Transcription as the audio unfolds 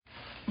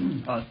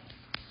啊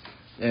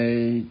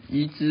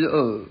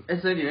1/2。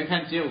所以你会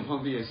看街舞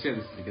碰壁的现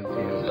实跟这个。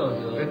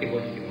就点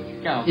过去。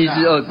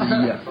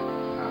1/2啊。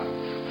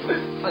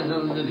那你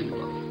上次是0吗？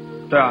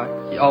对啊，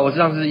我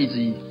上次是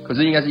1/1，可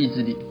是应该是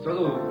1/0。所以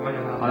我蛮喜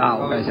欢他。好啦，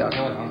我看一下。跟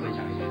我想要分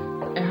享一些。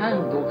他有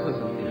很多课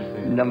程免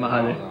费。你他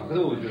妈的！可是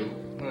我觉得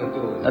那个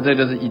对我。那这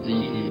就是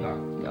1/1。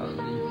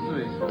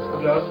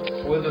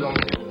我会这东西。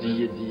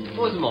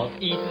为什么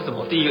1是什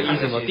么？第一个1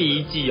什么？第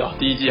一季哦。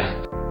第一季啊。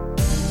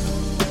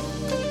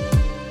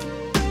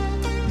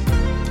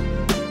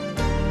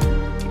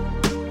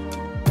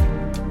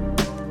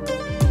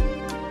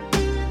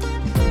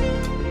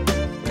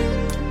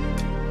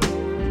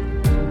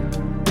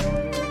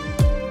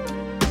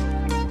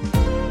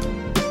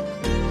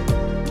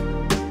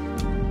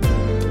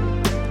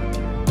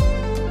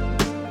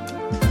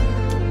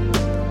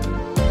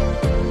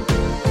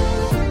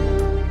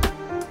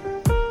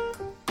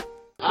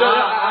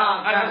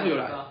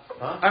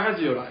开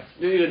始有来，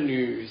有一个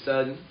女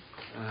生，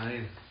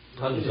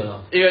她女生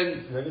啊？一个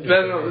没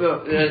有，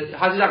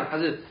她是这样，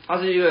她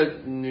是一个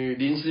女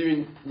临时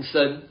运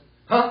生。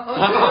现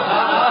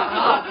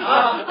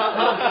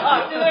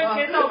在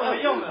签到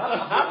没用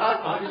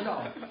了。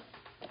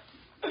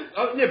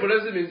你也不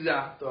认识名字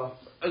啊？对啊。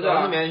对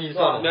啊，没关系，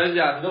算了，没关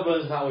系啊。你都不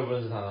认识他，我也不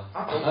认识他。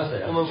他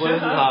谁啊？我们不认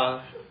识他。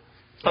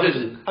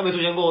他没出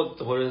现过，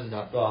怎么会认识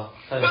他？对啊，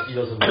他连记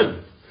都出不来。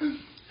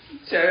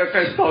现在要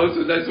开始讨论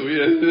存在主义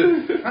了，是不是？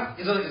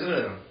你说你是个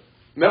人？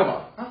没有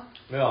吧？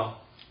没有啊。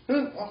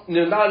你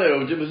们大家的，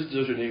我记得不是只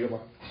有选那个吗？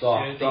对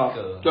啊，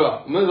对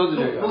吧？我们那时候只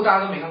选一个。如果大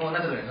家都没看过，那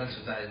这个人算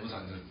存在还是不存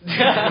在？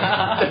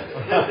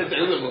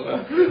讲什么？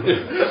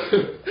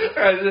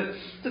还是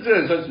这个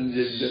人算纯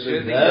洁？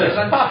学这个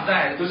算存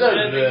在，不是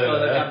学这个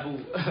的干部，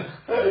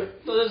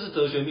都认识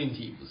哲学命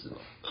题，不是吗？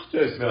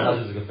确实，没有，他就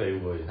是个废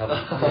物而已。他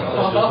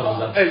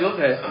你说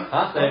谁？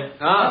谁？谁？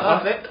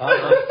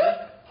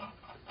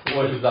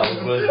我也不知道，我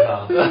不认识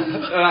他。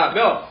没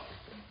有，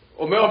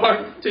我没有帮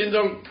听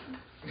众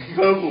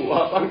科普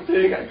啊，帮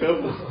天凯科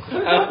普，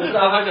不知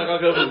道他想要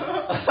科普。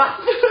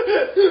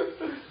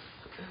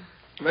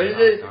没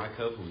事，赶快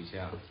科普一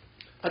下。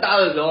他大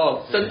二的时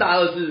候，升大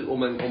二是我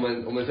们选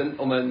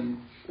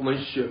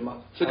嘛，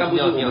所以干部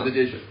是我们这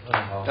届选。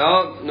然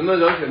后能不能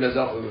选的时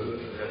候，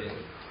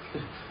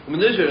我们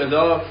这选的时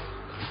候，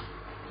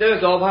那个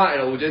时候怕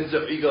L5间只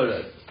有一个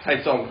人太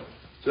重了，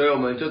所以我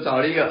们就找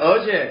了一个，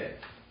而且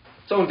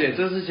重点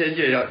这是前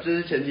提，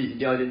一定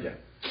要先讲。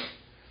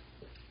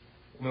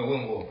我没有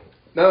问过。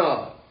没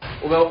有，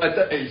我们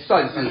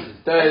算是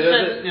对，就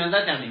是你们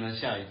在讲你们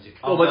下一届。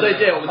我们这一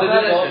届在选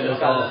的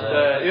时候，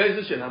对，因为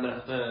是选他们的。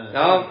对。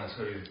然后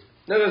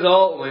那个时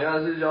候我们要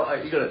是说，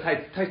一个人太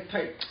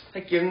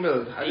僵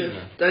了，还是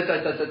再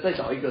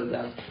找一个这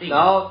样。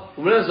然后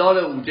我们那时候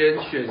的5间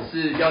选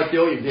是要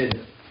丢影片的，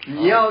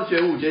你要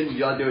选5间，你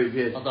就要丢影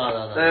片。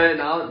对，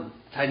然后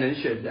才能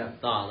选这样。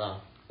对。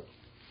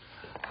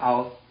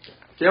好，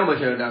今天我们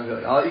选了2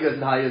个，然后一个是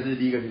他，一个是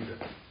第一个女的，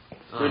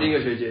就另一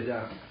个学姐这样，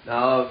然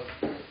后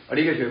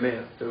另一个学妹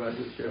啊，对吧？是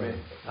学妹。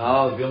然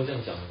后不用这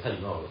样讲，太礼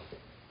貌了。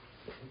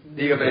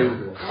第一个废物。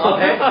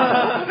OK。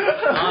反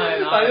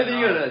正第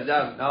一个人这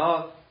样，然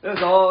后那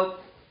时候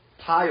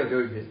他有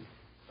丢影片，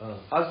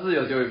他是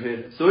有丢影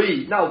片的，所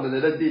以那我们的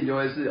认定就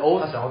会是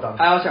他想要当，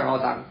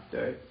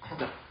对。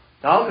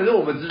然后可是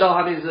我们知道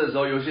他面试的时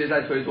候，有些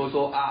在推脱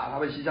说他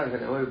们西藏可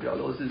能会比较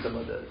弱势什么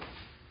的，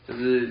就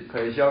是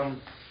可以希望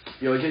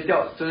有一些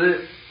就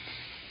是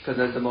可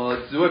能什么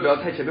职位不要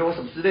太前面或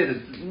什么之类的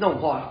弄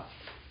话啦。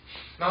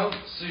然后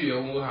思雨有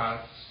问过他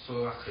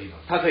说他可以吗？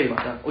他可以吗？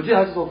我记得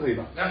他是说可以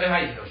吧。那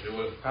他以前有学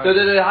过。对，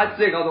他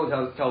之前高中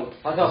跳舞，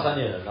他跳3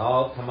年了，然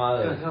后他妈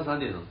的跳3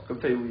年了，跟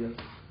废物一样。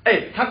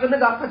他跟那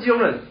个他基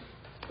隆人，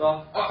对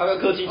啊，他跟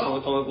柯基同个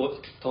国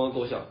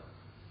小，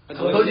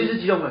柯基是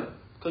基隆人，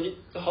柯基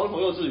好像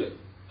同幼稚园，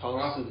好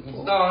像是。我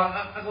知道啊，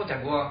他跟我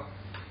讲过啊。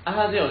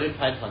他之前有去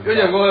拍团照。有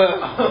讲过的。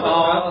他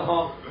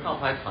有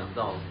拍团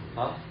照。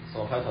什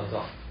么拍团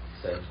照？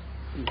谁？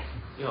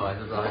因为我还是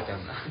不知道他讲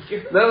哪。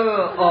没有，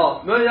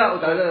没关系啊，我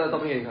找那个照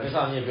片给你看。没事，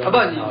你也不用。不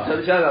然你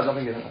现在找照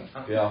片给他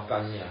看。不要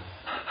干你啊！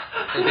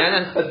你等下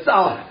很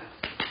燥啊。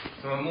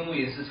什么木木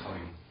岩式草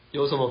原？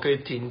有什么可以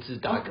停止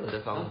打嗝的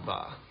方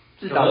法？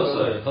喝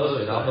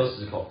水，然后喝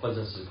10口，分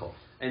成10口。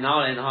然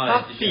后嘞，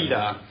他必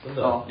的，真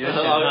的。你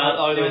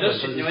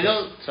们就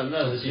承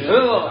认。没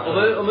有，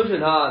我们选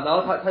他，然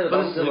后他有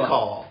当时10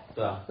口，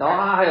对啊。然后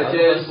他还有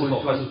接快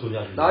速吞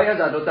下去。然后一开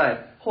始都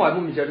在，后来莫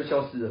名其妙就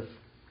消失了。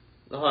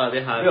那后来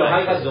变没有，他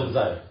一开始就不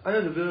在了。他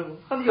有不是？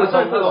他有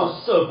在过。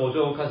社博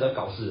就开始在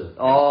搞事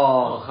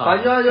了。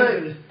反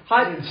正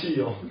他很气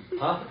哦。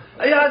他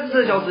是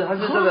真的消失，他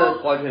是真的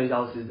完全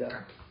消失这样。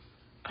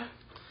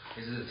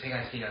就是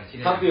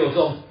他比我这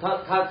种，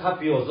他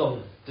比我这种，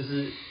就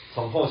是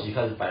从后期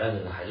开始摆烂的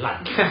人还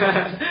烂。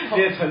你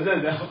也承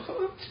认的。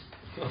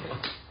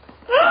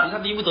他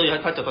逼不得已还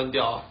脚断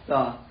掉啊。是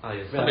吧？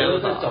也是。没有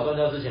在脚断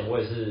掉之前，我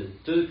也是，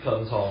就是可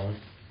能从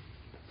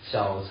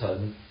小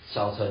陈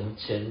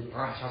前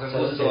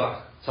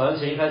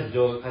一开始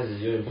就开始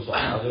有点不爽，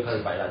然后就开始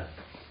摆烂，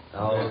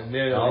然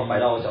后摆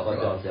到我脚上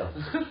这样，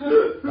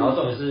然后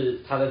重点是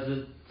他在这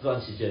段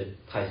期间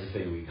他也是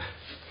废物一个，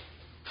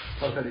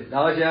超可怜。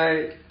然后现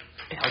在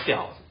好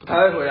屌，他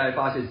会回来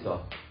发现是吧？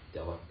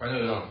屌吧？完全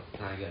有种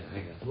哪一个？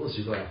多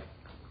奇怪啊！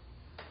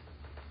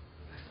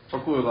超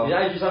酷了吧？你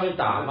在 IG 上面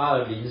打妈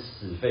的零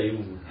死废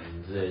物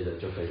之类的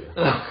就可以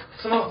了。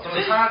什么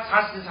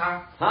叉时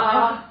差？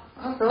他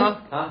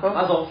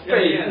说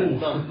废物。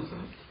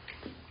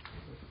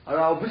好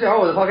了，我不想要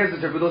我的 podcast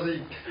全部都是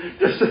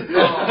就是仇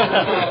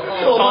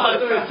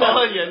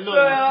恨言论。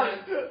对啊，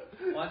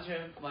完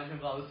全不知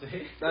道是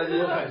谁。大家去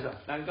看一下。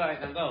难怪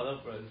我都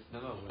不认识，难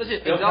怪我。而且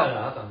你知道，而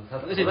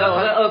且你知道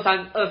他是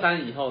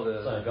23以后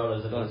的，算了，不要认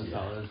识都很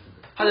少认识。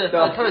他的贴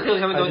图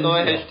下面都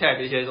会 hashtag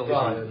一些东西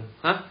啊，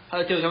他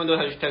的贴图下面都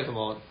会 hashtag 什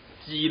么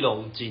基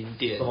隆景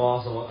点，什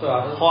么对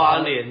啊，花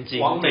莲景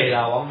点，王美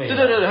啊，王美，对，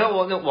还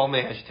有那王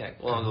美 hashtag，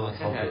 我想说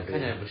看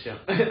起来不像。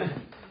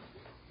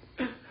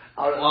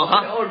好了，我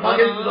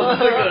podcast 都是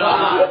这个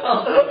啦，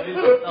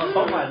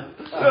充满，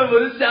这不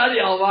是瞎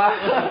聊吗？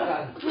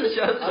是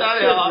瞎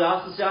聊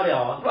啊，是瞎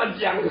聊啊，乱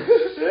讲。原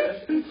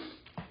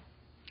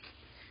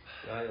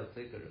来有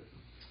这个人。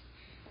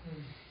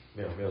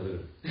没有这个人。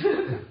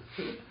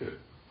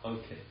OK。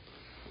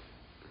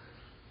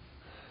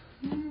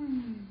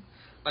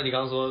那你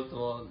刚刚说什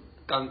么？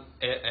刚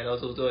L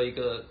说做一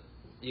个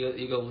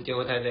午间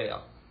会太累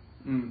啊。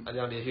这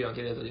样连续2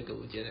天的做一个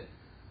午间嘞。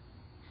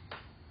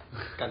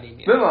干你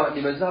娘！没有嘛，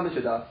你们是他们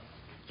选的。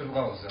这不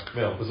关我事啊。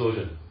没有，不是我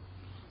选的。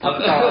他不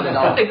到，没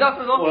到。你知道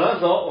是说？我那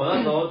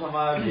时候他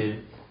妈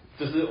连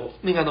就是我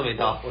命案都没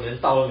到，我连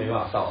到都没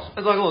办法到。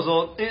那时候他跟我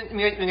说，因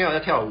为应该有在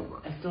跳舞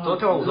嘛，然后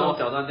跳完舞之后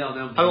脚断掉那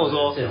样。他跟我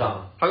说线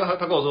上，他跟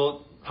我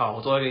说，好，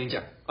我昨天跟你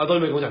讲，都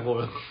没跟我讲过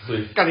了，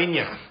对，干你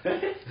娘！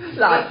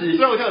垃圾。虽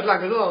然我跳很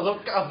烂，可是我说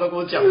干不要跟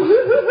我讲嘛，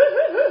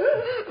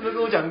他都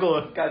跟我讲过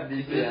了，干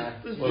你娘！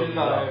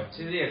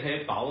其实也可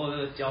以把握这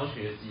个教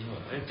学机会，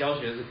因为教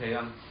学是可以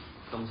让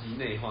东西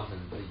内化成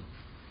自己。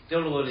就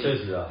如果你确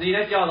实啊，你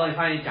在教的时候，你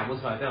发现你讲不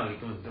出来，代表你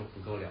根本就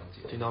不够了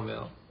解。听到没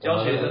有？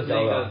教学就是一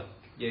个，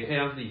也可以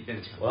让自己变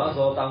强。我那时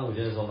候当午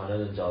间的时候蛮认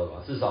真教的吧，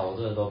至少我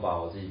真的都把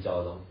我自己教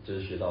的东西，就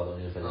是学到的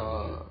东西分享出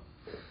去。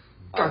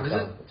干，可是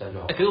这样就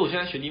好。可是我现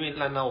在学弟妹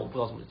烂到我不知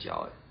道怎么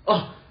教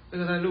哦，那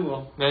个在录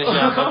哦。没关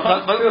系啊，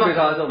反正没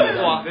啥这种没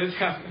啊，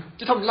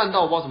就他们烂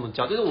到我不知道怎么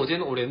教，就是我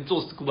连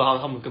做 school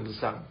他们跟不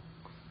上。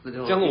这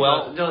样我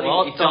要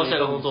教下一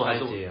个工作还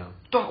是对啊，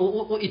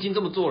我已经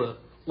这么做了。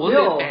我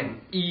连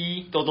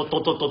M1都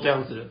这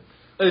样子了，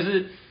而且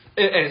是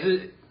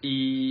是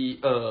1、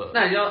2，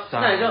那你就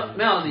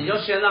没有，你就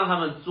先让他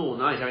们做，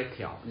然后你才会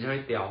调，你才会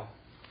雕，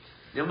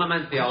你要慢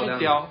慢雕，这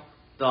样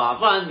对吧？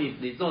不然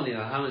你重点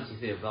了，他们其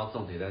实也不知道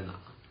重点在哪。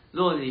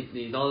如果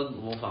你都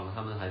模仿，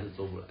他们还是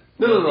做不来。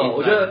没有，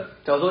我觉得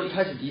假如说一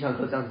开始第一堂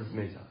课这样子是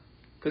没啥，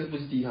可是不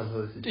是第一堂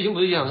课的事情，已经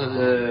不是第一堂课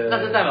了，那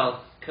就代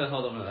表课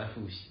后都没有在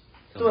复习。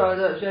对啊，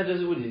现在就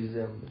是问题是这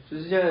样的，就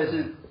是现在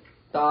是。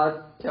大家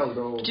跳舞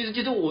都其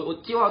实我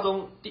计划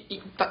中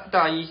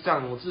大一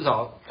上我至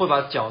少会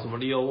把脚什么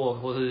Leo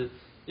Walk 或是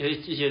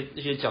一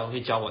些脚可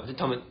以教完，就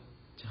他们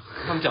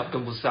脚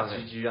跟不上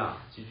GG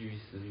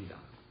思密达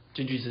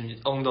GG思密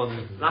翁东尼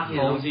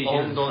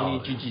翁东尼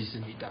GG 思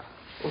密达，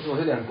我怎么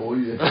是2国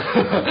语的？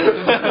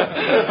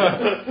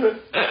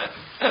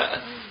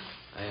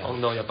翁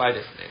东有拜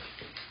的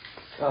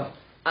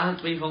啊，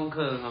冰封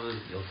课他们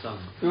有上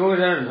吗？冰封课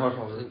现在人超少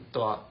的，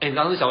对啊，你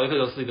当时小微课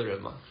有4个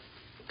人嘛？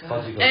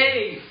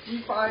鸡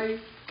掰，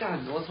干！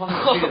我超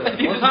想去的，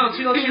我超想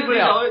去都去不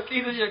了。第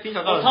一次听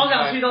小道，我超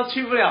想去都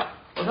去不了，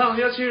我超想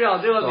去都去不了，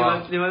结果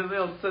你们没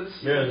有珍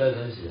惜，没人在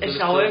珍惜。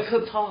小微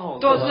课超好，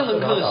对啊，这很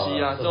可惜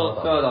啊，就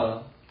倒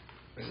了。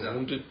没事啊，我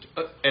们就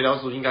聊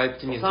组应该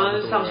今年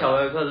上小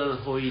微课真的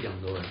获益良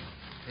多人，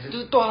就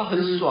是对啊，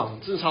很爽，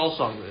真的超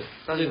爽的，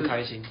但是很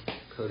开心。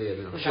可怜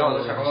的，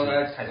小时候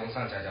在台中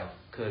上家教。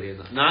可怜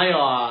的，哪有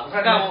啊？我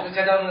看到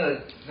家教那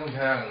么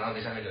漂亮，然后在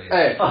下面留言。家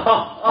教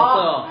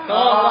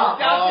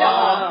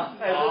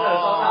真的，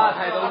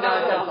台中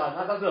家教，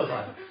他上次有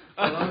传，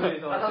他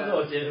上次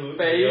有截图，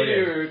北一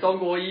女、中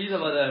国一什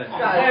么的。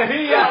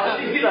屁呀，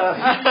记得。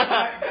还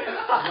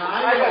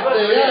敢乱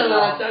留言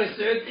啊？想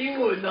学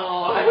英文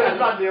哦，还敢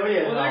乱留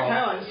言？我在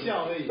开玩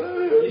笑而已。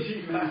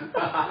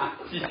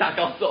击杀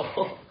高手。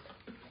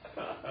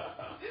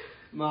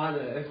妈的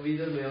 ，FB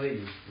真没有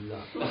隐私啊！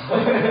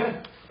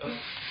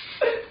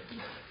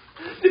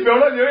你不要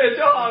乱留言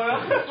就好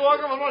了。说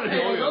干嘛乱留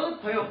言？有时候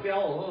朋友标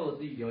我，或者我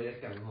自己留言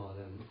干话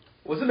这样子。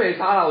我是没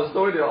差啦，我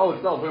都会留。我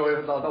知道我朋友会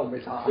看到，但我没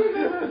差。我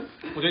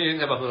觉得你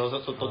才把朋友都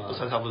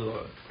穿差不多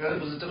了。这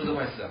不是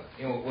坏事啊，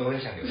因为我也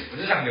想留，我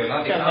就想留，然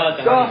后点到，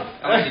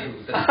然后截图。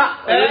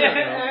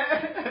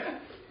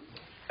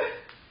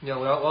你看，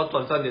我要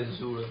转战脸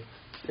书了。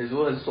脸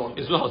书很爽，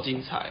脸书好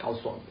精彩，好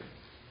爽的。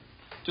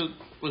就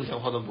问讲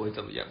话都不会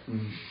怎么样。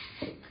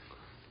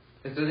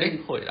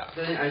会啦。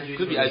最近 IG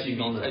比 IG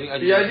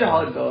比 IG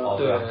好很多了。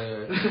对啊。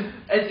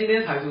今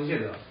天才出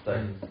现的。对。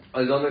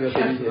你知道那个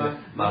便利贴？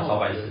妈超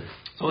白痴。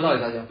什么道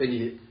理？大家便利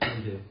贴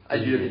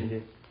？IG 的便利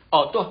贴。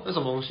哦，对，那什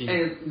么东西？你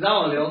知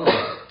道我留什么？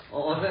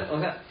我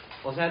看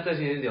我现在最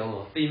新流什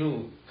么闭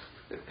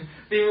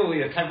幕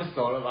也太不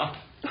熟了吧？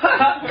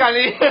干你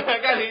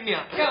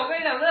娘！干我跟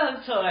你讲，真的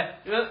很扯哎，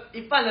你们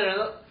一半的人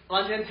都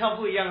完全跳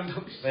不一样的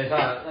东西。没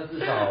差，那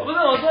至少不是，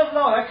我真的不知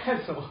道我在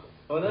看什么。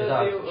没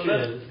差，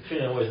去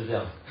年我也是这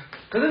样。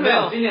可是没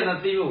有，今年的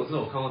第一幕是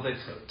我看过最扯。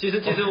其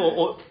实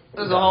我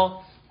那时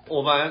候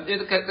我本来因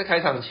为在开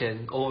场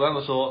前，我跟他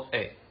们说，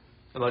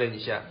要不要练一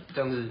下？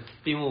这样子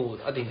闭幕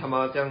啊，顶他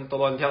妈这样都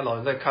乱跳，老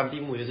人在看闭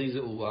幕也是一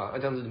支舞啊，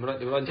这样子你们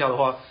乱跳的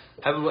话，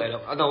还不如 L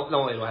啊，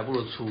让我 L 还不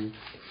如出。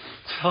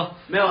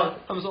没有，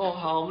他们说哦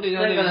好，我们练一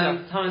下那个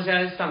人他们现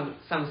在上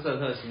社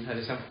课的心态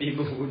就像闭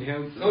幕那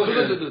样子。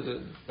对。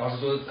老实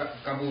说，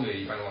干部也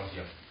一半忘记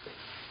了。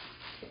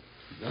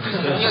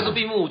应该说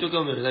闭幕就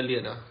根本没有人在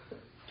练啊。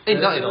你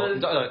知道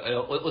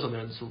L 为什么没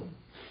人出？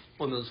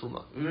为什么出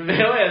吗？没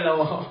有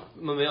L 哦，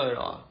没有 L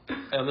啊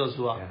，L 没有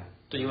出啊。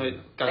对，因为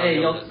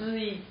有质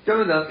疑，根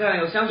本的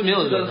有相信这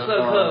个社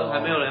课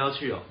还没有人要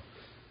去哦。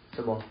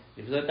什么？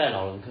你不是在带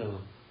老人课吗？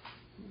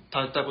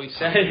他带过一场，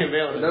现在也没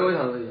有人。带过一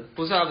场而已。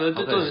不是啊，可是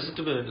这种是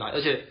就没有人来，而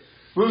且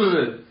不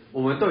是，我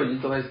们都已经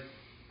都在，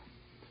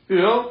比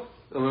如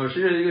我们有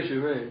新的一个学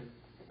妹，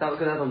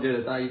跟她同届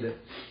的大一的，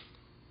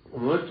我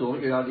们会主动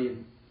约她练，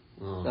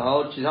然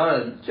后其他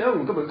人我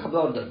们根本看不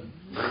到人，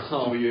怎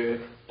么约？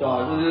对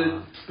吧？就是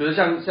比如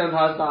像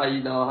她大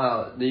一，然后还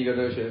有另一个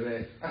那个学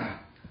妹。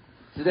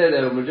之类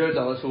的，我们就会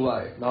找他出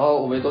来，然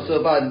后我们都社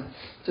办，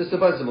这社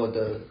办什么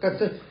的，干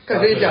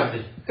可以讲，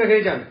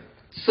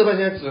社办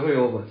现在只会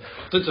有我们，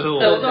就只会我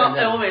们。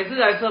我每次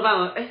来社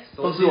办，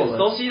都是我们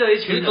熟悉的一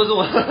群，都是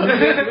我。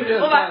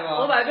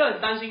我本来就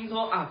很担心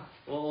说啊，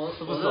我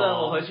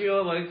回去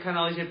会不会看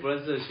到一些不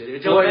认识的学弟？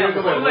就我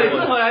每次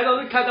回来都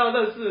是看到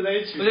认识的那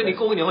一群。而且你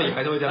过个年后也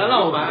还是会这样，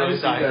那我们还会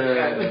在，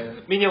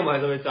明年我们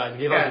还是会在，你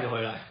可以放心的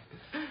回来。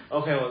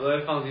OK， 我都会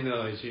放心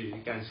的回去，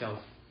干笑死。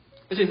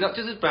而且你知道，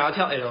就是本来要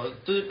跳 L，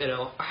 就是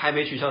L 还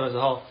没取消的时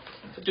候，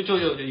就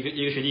有一个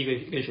学弟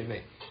一个学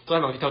妹都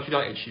在忙去跳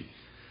H，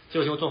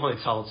 结果状况也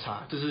超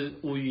差，就是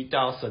无语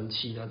到生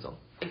气那种。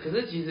可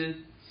是其实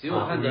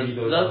我看人其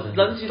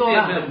实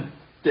也没有，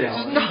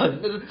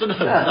就是真的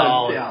很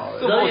糟，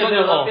人也没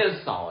有到变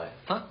少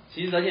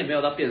其实人也没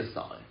有到变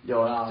少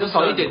有啦，就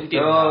少一点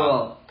点，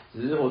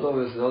只是活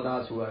动的时候大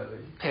家出来而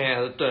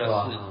已。对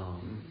了是。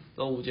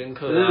都午间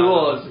课，可是如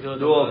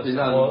果平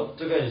常我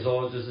就跟你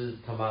说，就是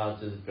他妈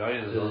就是表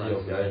演的时候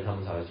有表演，他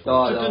们才会出。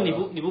就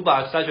你不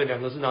把筛选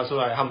两个字拿出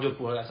来，他们就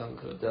不会来上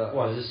课。对，不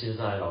管是新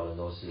生还是老人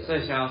都是。所以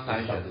现在要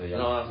筛选这个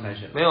样子。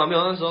没有，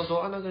那时候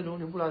说那个如果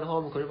你不来的话，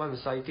我们可能把你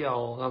筛掉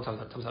哦，他们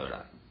才会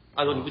来。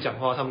如果你不讲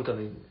话，他们可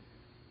能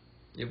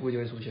也不一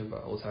定会出现吧，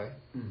我猜。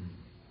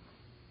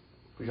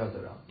不晓得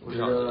啦，不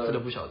晓得，真的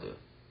不晓得。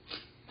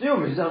因为我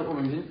们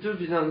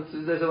平常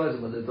是在社办什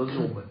么的都是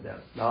我们这样，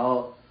然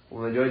后。我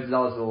们就会知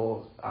道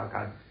说阿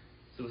甘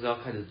是不是要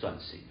开始转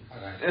型？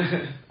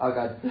阿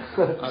甘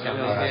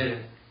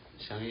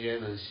想一些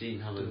能吸引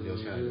他们留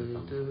下来的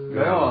方式。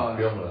没有啊，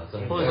不用了，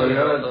真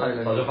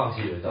的早就放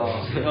弃了。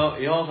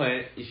以后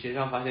回学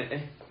校发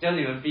现，叫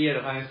你们毕业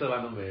了，发现社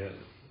办都没人。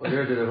我觉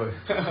得绝对会，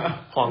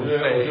荒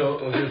废，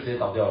我就直接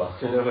倒掉了。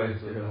绝对会。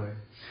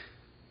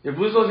也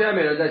不是说现在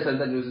没人在撑，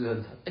但就是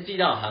很惨。记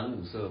得有寒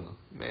武社吗？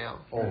没有。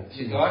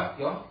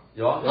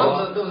有啊，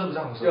这个是不是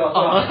寒武社？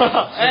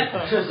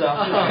确实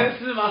啊，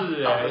是吗？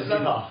是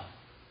真的。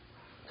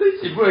这一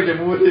期不能给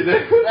目的的。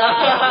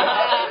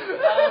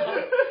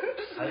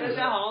现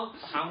在好像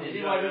韩文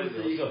另外就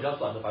是一个比较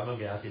短的版本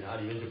给他听，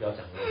里面就不要讲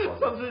那么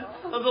上次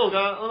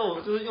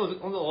我就是因为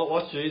我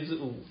要学一支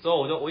舞，之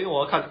后因为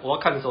我要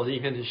看手机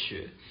影片去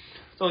学，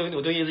之后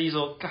我就一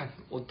说干，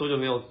我多久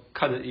没有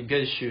看着影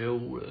片学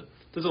舞了？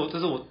这是我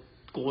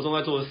国中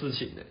在做的事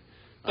情呢，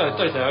到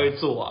底谁还会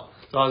做啊？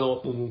然后他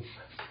说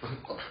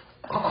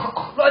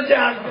乱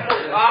讲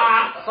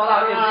刷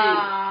到电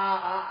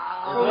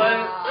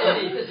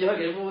梯，你自己会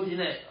给木木听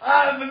诶。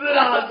不是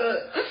啦，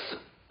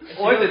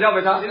我会剪掉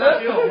没他。你那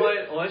学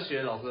我会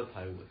学老师的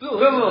排舞。不是，我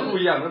跟我不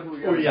一样，不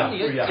一样。你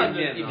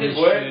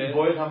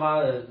不会他妈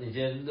的，你今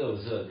天热舞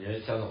社，你会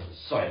像那种很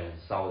帅很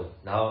骚的，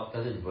然后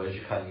但是你不会去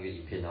看一个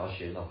影片，然后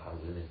学那种排舞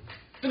的那种。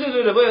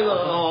对，不会说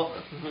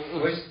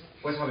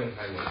我会超别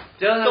排舞。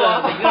就是那个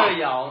02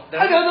摇，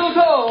他怎么这么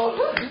臭？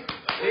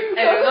那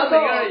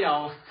02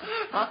摇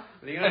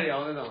02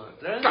摇那种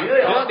的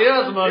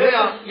，02什么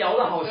？02摇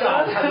的好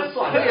像还是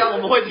算了。02我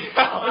们会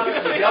跳，你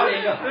不要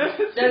连个。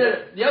但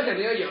是你要讲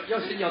02摇，要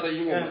先摇的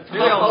英文。02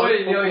我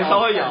超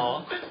会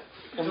摇，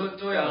我们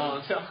就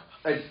摇。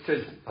确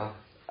实啊，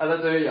那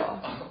这边摇。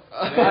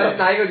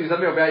哪一个女生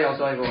没有被他摇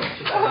出来过？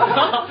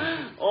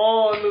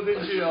录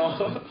进去哦。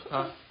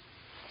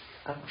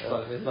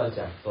乱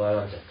讲，都在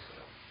乱讲。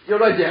又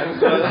乱讲。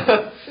乱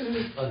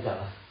讲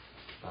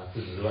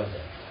这只是乱讲。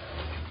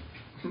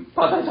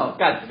怕太吵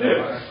干，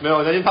没有，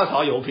我最近怕吵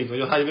到油瓶，我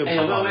觉得他就被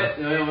有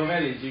没有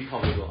被邻居靠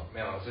背过？没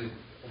有，所以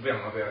我不想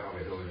要被他靠背，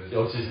我觉得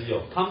有，其实有。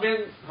旁边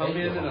那个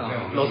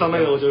楼上那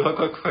个，我觉得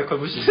快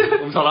不行，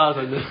我们吵大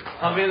声的。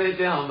旁边那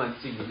间好像蛮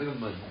近的，那个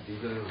门离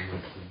这个门很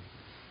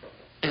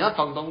近。他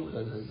房东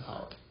人很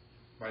好，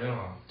买就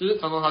好。就是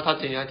刚刚他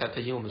前天还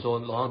提醒我们说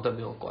楼上灯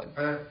没有关。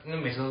那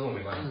每次都跟我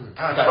没关系。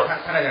他来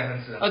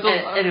2-3次。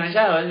你们现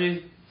在有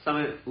去上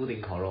面屋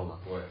顶烤肉吗？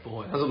不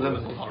会，他说我们在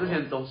门口烤肉。之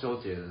前中秋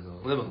节的时候，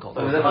我在门口。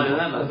我们在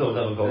门口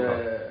烤。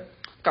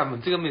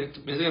干，这个每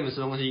次跟你们吃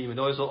东西，你们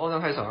都会说哦，那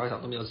太少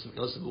都没有吃，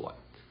都吃不完。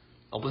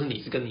哦，不是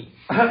你，是跟你。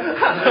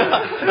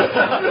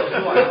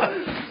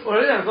我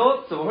就想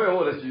说，怎么会有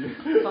我的局？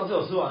上次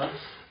有吃完。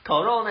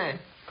烤肉呢？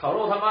烤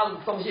肉他妈的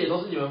东西也都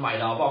是你们买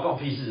的，好不好？关我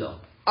屁事哦。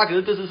可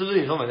是这次是不是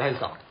你说买太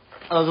少？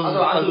他说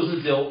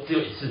只有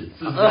一次，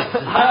是不是？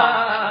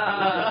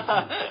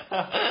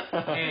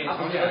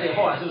而且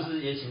后来是不是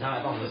也请他来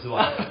帮我们吃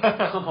完？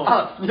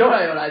你后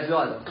来有来吃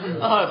完的？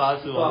后来把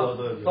它吃完，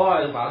对。后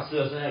来把它吃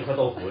了，剩下一块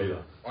豆腐而已吧。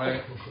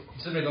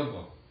吃没豆腐。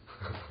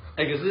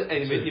可是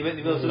你们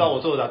有吃到我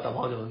做的打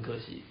泡牛很可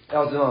惜。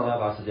要吃吗？要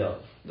把它吃掉了。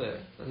对，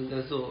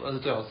那是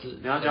最好吃。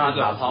你要叫他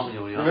打泡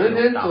牛，你们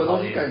那天煮的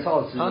东西感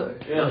超好吃的，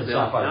因为很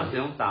下饭。你要使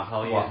用打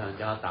泡液，才能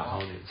叫他打泡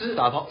牛。是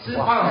打泡，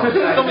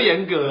这么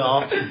严格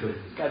哦？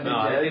干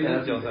嘛？一定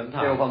是9层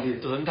塔。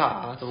9层塔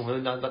啊，怎么可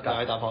能拿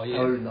来打泡液？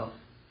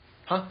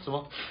哈？什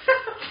么？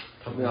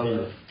他不要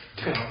了。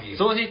什么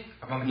东西？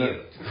放屁了。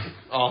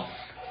哦。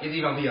你自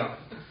己放屁啊？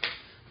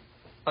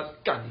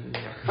干你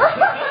娘！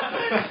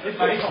你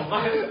反应好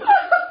慢。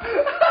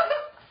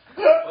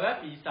我在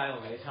鼻塞，我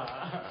没差。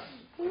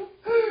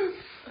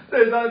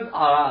这段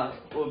好啦，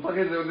我放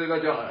开始用这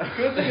段就好了。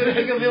可是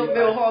这个没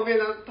有画面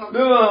啊，没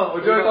有，我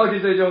觉得高级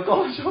这就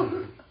够笑了。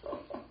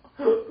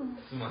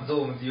是吗？之后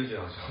我们自己就觉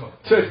得好笑。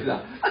确实啊，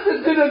这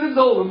真的是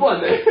说我们不玩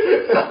的。对，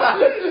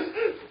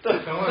这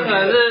可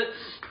能是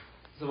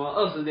什么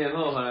20年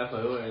后还来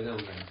回味的那种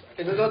感觉。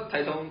那个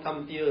台中他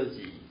们第2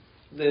集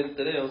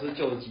的内容是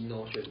旧吉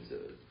诺选择。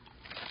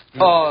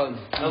哦，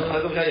然后他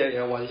跟我们现在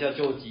也玩一下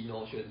旧吉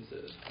诺选择。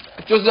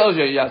就是2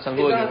选1啊，常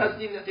过。他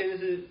今天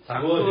是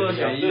常过2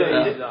选1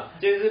的意思啊。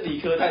今天是理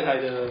科太太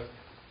的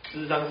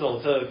智商手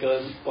册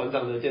跟馆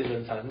长的健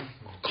身餐。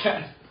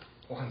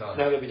我看到了。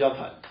哪个比较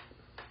盘？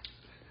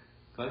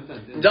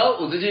你知道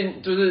我最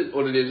近就是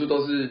我的脸书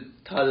都是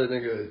他的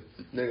那个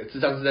智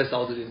商是在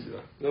烧这件事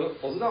吗？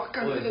我知道，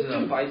干这个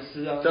巨白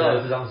痴啊！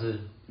对，智商是。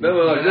没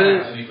有，就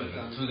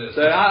是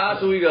对他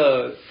出一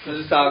个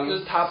智商，就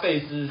是他背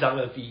智商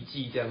的笔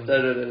记这样子。对。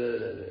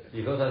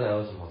理科太太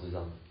有什么智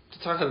商？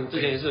他可能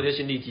之前也是有些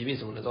心理疾病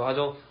什么的，之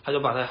后他就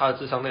把他的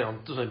智商内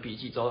容制成笔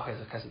记之后开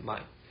始卖。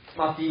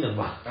那低能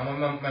吧？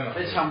慢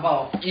被强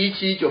暴。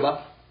1798。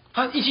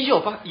他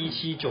1798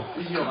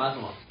什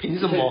么？凭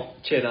什么？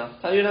钱啊！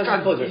他因为他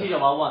干破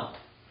1798万。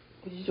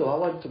1798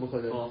万怎么可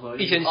能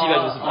？1798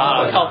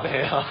了，靠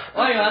北啊！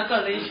我以为他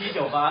赚了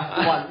1798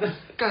万。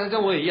干这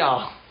样我也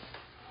要。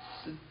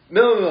没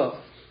有，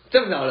这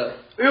样好了，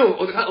因为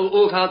我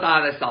有看到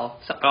大家在烧，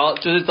然后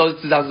就是都是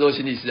智商之后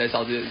心理师在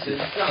烧这件事，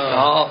然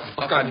后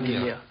我干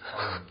你啊！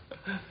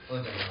我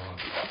讲的话，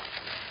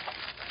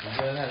你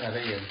觉得他才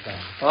被延上？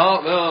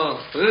好，没有，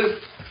可是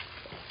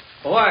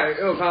我后来因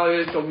为我看到一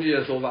些中立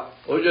的说法，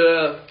我就觉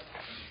得，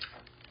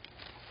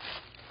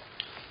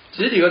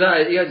其实理科太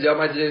太一开始要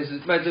卖这件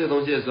事、卖这个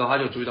东西的时候，他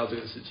就注意到这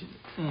个事情，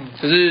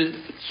可是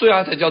所以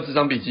他才叫智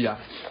商笔记啊，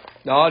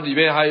然后里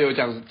面还有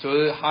讲，就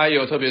是他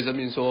有特别声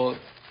明说。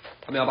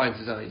他们要帮你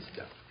智商的意思这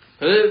样，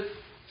可是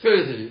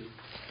确实，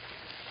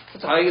他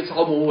找一个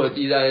超模糊的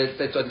地在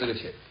赚这个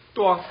钱。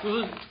对啊，就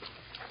是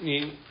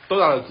你都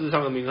打了智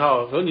商的名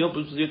号，可是你又不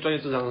是直接专业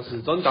智商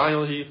师，只要你打那些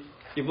东西，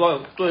也不知道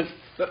有对，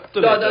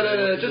就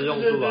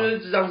是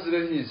智商师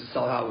跟心理师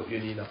烧他的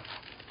原因啊。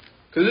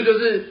可是就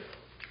是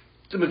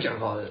这么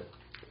讲好了，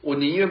我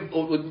宁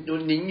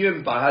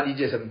愿把它理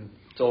解成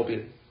周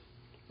边，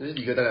那是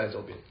理科太太的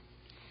周边。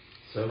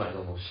谁会买这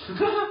种东西？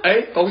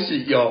恭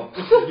喜有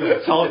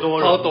超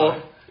多，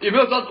也没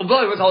有我不知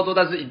道有没有超多，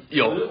但是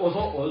有。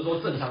我是说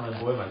正常人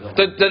不会买这种。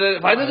对，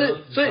反正就是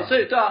所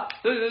以对啊，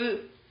所以就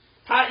是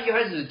他一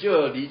开始就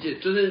有理解，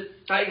就是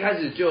他一开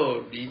始就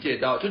有理解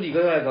到，就理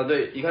科太太团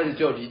队一开始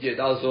就有理解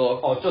到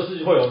说，就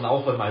是会有脑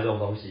粉买这种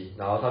东西，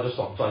然后他就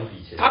爽赚一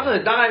笔钱。他可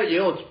能大概也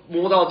有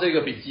摸到这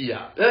个笔记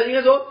啊，应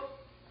该说，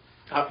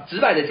直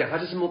白的讲，他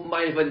就是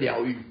卖一份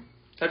疗愈，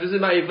他就是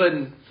卖一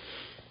份。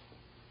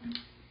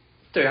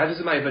对，他就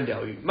是卖一份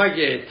疗愈，卖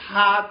给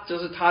他就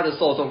是他的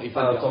受众一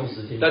份疗愈，忠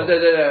实听众。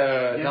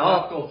对，然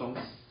后够忠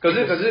实。可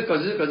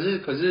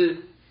是，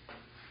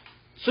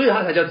所以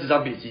他才叫智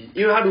商笔记，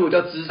因为他如果叫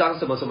智商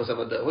什么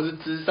的，或是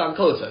智商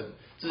课程、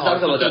智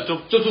商什么的，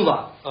就注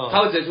法，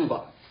他会直接注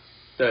法。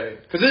对，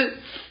可是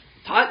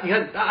你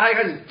看他一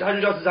开始他就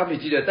叫智商笔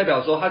记的，代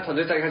表说他团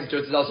队在一开始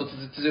就知道说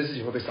这件事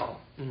情会被烧。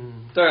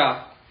对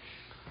啊。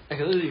可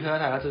是理科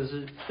太太真的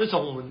是，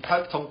她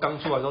从刚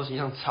出来之后形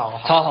象超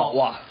好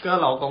哇，跟她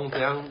老公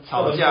怎样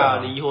吵架、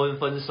离婚、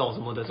分手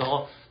什么的之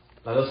后，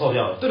然后就臭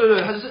掉了。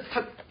对，她就是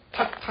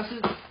她是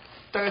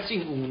大概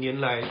近5年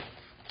来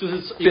就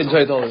是变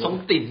脆透了，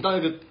从顶到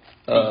一个底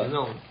的那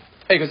种。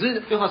可是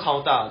变化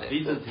超大的。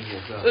李子晴也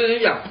是。对，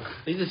讲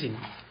李子晴，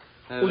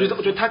我觉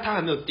得她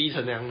还没有低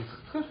成那样子。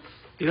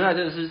理科太太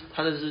真的是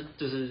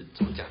就是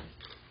怎么讲？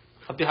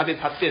她的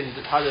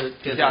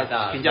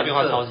评价变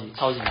化超级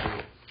多。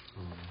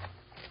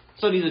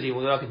这历史题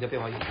我对他评价变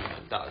化也蛮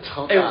大的。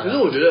可是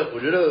我觉得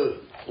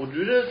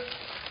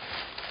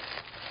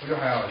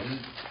还好，就是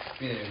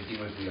变得有点定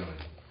位不一样而已，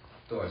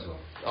对我来说。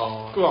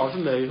对啊，是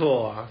没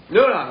错啊。没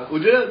有啦，我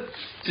觉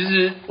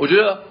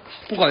得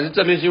不管是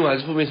正面新闻还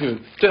是负面新闻，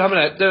对他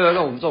们对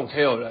我们这种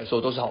KOL 来说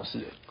都是好事。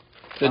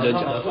认真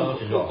讲，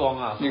曝光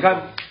啊！你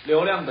看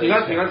流量的，你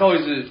看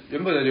Coins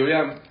原本的流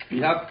量比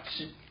他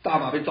大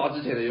马被抓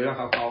之前的流量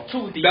还要高，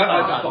触底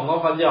板，广告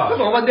翻掉，他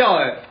广告翻掉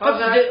他直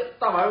接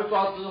大马被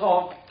抓之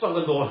后赚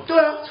更多了。对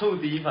啊，触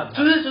底反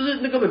弹，就是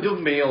那根本就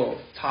没有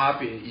差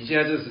别，以现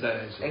在这个时代来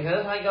说。可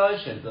是他应该会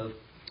选择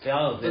不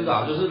要有真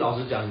的，就是老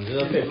实讲，你这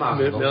个被骂，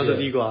不要吃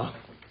地瓜。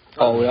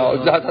我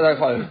他太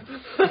快了。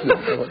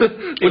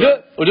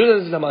我觉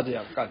得是他妈这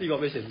样干。地瓜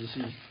被显示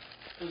器。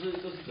就是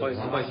外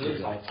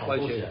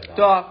泄，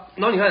对啊，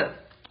然后你看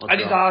艾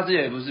丽莎之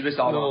前也不是被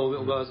烧吗？我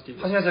不知道是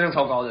她现在声量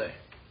超高的，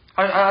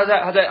她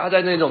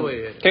在那种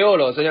KOL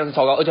的声量是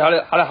超高，而且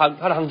她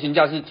的行情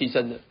价是提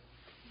升的。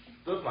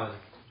就是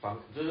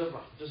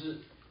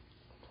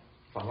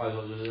反过来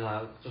说，就是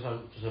他就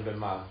算被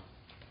骂，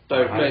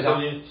对，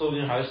说不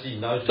定还会吸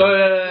引到一些。对，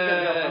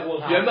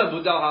原本不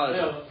知道他的，没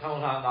有看过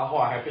他，然后后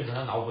来还变成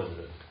他脑粉的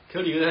人。可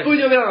李克不一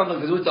定变成脑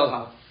粉，可是会知道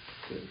他。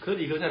可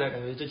李克太太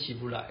感觉就起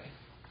不来。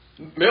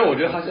没有，我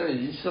觉得他现在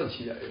已经算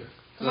起来了。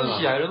算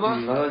起来了吗？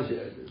他算起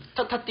来了。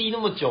他低那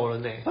么久了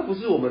呢。他不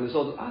是我们的时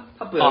候啊，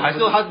他本来还是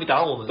说他比打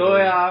到我们。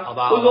对啊，好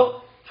吧。或者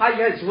说他一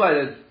开始出来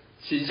的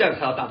形象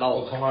才要打到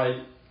我。我从来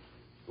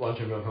完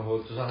全没有看过，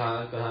就算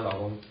她跟她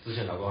之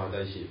前老公还在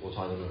一起，我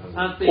从来都没有看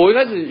过。我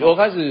一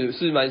开始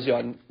是蛮喜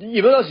欢，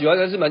也不知道喜欢，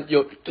但是蛮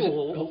有。就是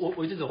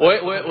我一阵子我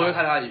会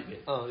看他的影片。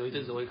有一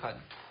阵子会看。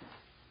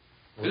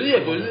可是也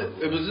不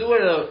是为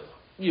了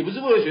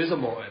学什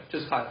么就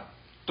是看啊。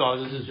对啊，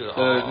就是觉得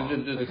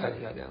就是看一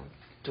下这样，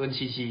就跟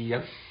七七一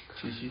样，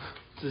自七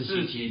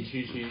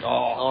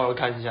偶尔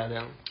看一下这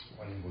样，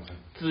完全不看，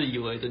自以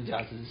为增加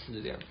知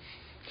识这样，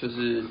就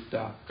是对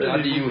啊，跟他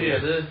第一也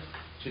是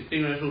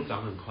订阅数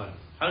涨很快，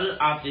他是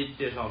阿 D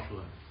介绍出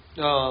来，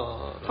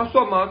他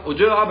算吗？我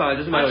觉得他本来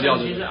就是蛮有料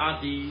的，其实阿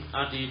D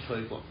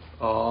推广，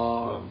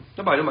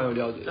那本来就蛮有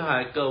料的，这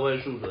还个位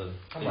数的，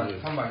他本来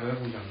就会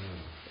互相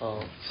那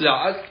个，是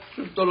啊，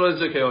都认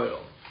识 KOL。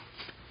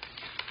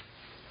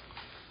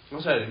那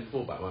现在已经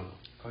破100万了，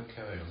快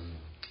KOL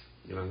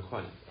也蛮快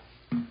的。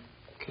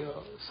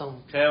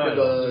那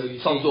个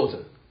创作者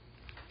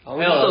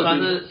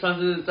，KOL 算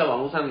是在网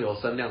络上有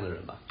声量的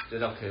人吧，就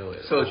叫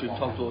KOL。社群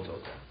创作者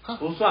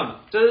不算，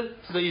就是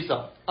这个意思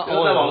啊。就是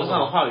在网络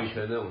上有话语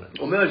权那种人。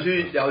我没有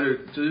去了解，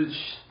就是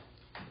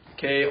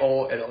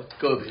KOL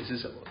个别是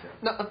什么这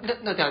样。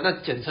那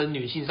简称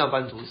女性上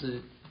班族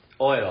是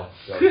OL。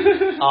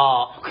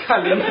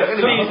看你的意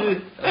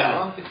思。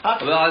我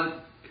不知道。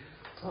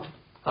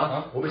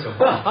我没讲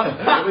话，他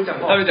没讲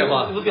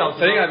话，你不是婊子？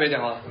谁应该没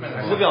讲话？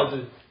你是婊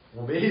子？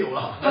我没有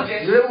啦。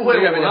你是误会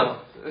我没讲话？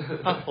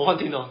我换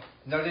听哦。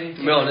没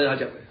有，那是他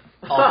讲的。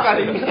干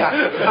你讲，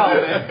靠呗。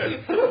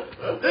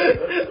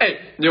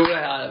你误会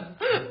他了。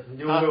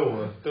你误会我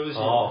们，对不起。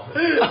我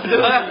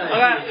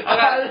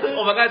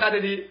们刚才搭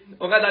电梯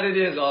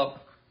的时候。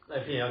那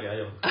片也要给他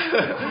用。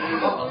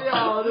不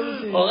要，对不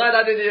起。我刚才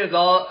搭电梯的时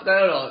候在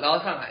2楼，然后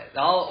上来，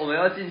然后我们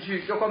要进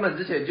去，要关门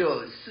之前就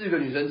有4个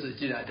女生挤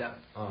进来这样。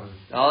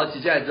然后挤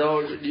进来之后，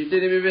离对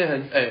面变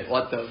很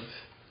我的。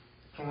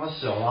他妈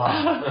小啊！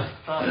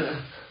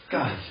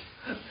干。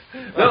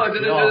没有，就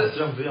是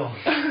不用。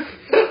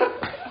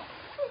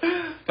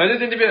反正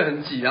电梯变得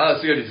很挤，然后有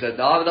4个女生，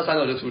然后他们到3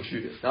楼就出去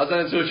了，然后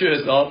3楼出去的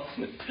时候，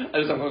他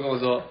就转过来跟我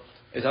说，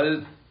他就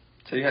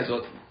陈一凯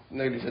说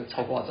那个女生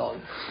超聒噪的。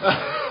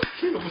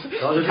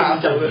然后就开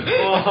始讲的。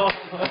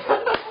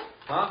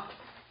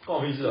关我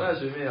屁事啊！那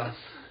学妹啊，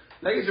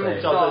哪个学妹？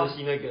赵正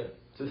熙那个，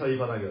就特意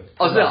放那个。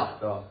是啊，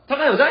对吧？他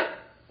刚有在？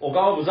我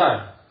刚刚不在。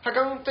他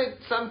刚刚在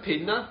三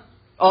平呢。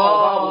我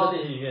刚刚不在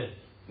电梯里面。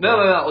没有，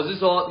我是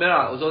说没有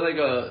啦，我说那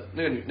个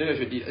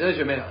学弟，那个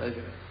学妹啊，那个学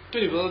妹。就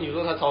你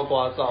说他超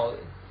聒噪的。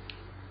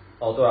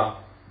对啊。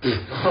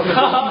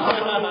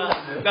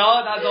然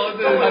后他说是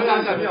他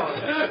吓吓尿了。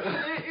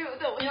因为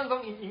在我印象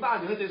中，你骂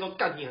你会直接说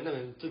干你啊，那个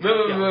人。没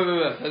有，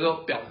他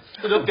说婊子，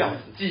他说婊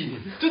子，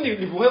就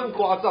你不会用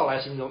聒噪来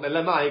形容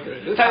来骂一个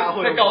人，太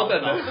高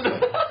等了，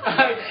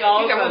太高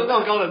等，你讲不出那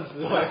种高等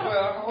词汇。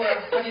会啊，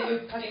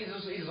他一直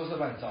说是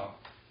乱造。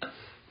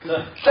对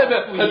没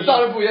有，很燥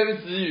就不一样的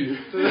词语。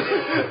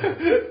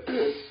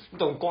你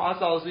懂聒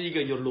噪是一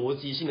个有逻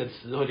辑性的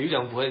词汇，李玉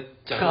良不会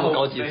讲那么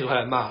高级的词汇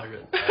来骂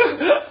人。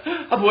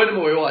他不会那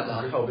么委婉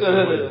啊。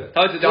对，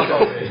他会直接叫婊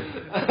子，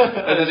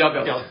他就叫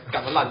婊子，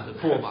干得烂的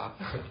破马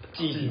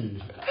妓女。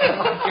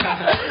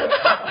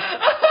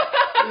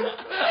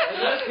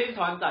这是听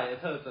团仔的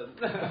特征。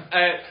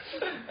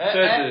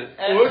确实，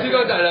我又听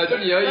团仔了，就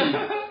你而已。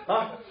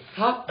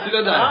听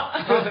团仔，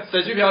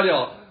谁去漂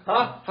流？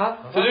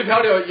谁去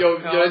漂流？有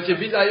人请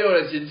披萨，又有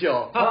人请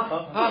酒。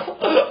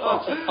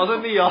好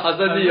胜利哦，好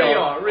胜利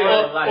哦！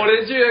我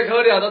连去的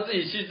可了都自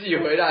己去自己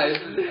回来。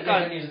他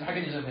跟你是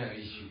朋友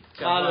一起去。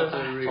他的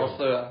好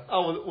色啊！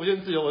我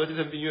先自由，我在精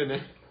神病院呢。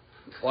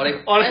我嘞，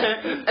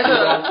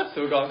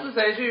曙光是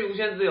谁去无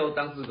限自由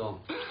当志工？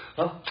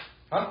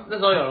啊，那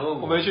时候有人问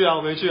我没去啊，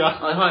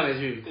后来没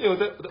去，因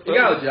为应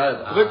该有其他人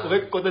吧？我被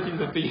关在精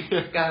神病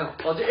院。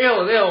因为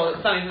我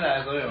上一次来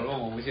的时候有人问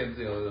我无限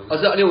自由的东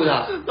西。是啊，你问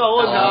他？对，我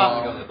问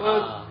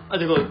他，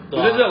结果我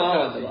觉得这蛮好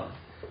玩的吧？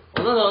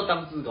我那时候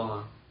当志工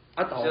啊，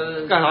就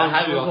是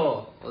还不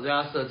错，我觉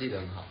得他设计的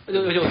很好。而且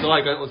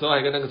我之后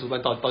还跟那个主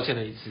办道歉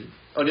了一次。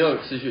哦，你有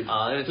持续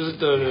啊？就是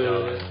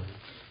对。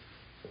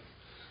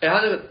他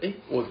那个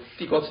我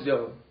地瓜吃掉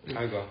了。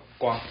哪一个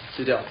瓜？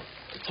吃掉，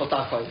超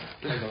大块。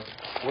那个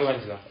我也帮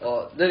你吃啊。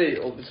哦，那里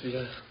我不吃一下，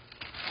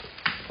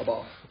好不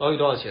好？你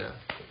多少钱啊？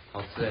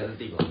好吃是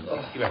地瓜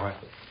，100块。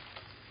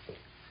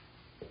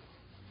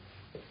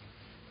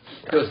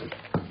60。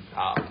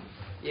好，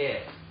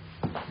耶。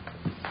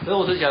可是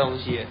我吃其他东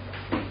西，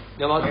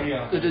你要不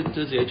要？对，就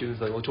直接均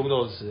分，我全部都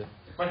有吃。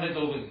反正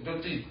都就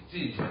自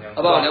己衡量。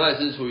不好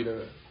，240除以那个，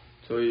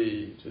除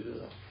以多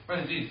少？那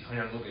你自己衡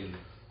量都可以。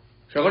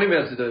小光你没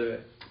有吃的对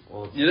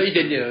不对？你这一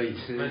点点而已，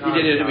一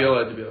点点就没有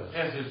了，就没有了。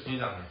现在是机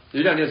长了。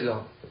有2你有吃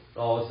哦？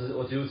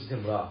我几乎吃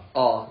甜不辣。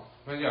哦。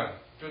我跟你讲，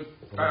就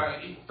大家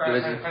看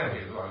两个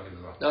也知道，就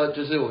知道。然后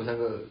就是我们3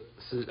个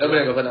是，我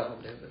们2个分的，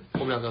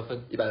我们2个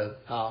分120。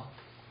好。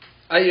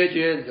因为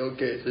今天有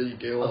给，所以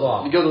给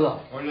我。你给我多少？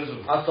我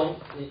65。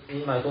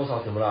你买多少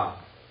甜不辣？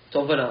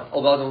中份啊，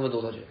我不知道中份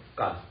多少钱。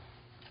干。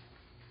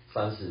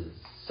30，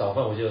小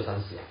份我记得30。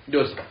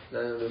60吧，那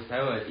60。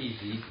待会意思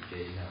给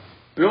一下。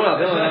不用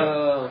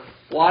了，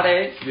我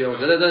嘞，不用，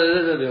真的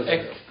不用。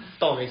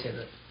豆没钱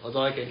的，我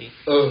都会给你。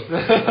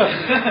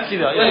记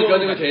得，因为你跟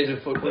那个钱一直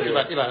分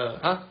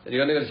120啊？你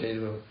跟那个钱一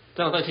直分。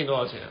这样算清多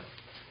少钱啊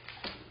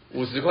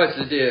？50块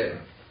直接。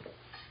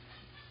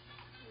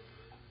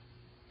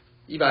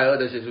120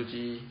的咸酥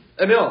鸡，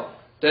没有，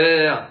等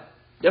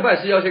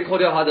，240要先扣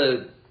掉他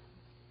的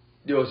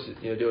60，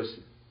你的60，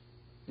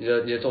你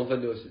的中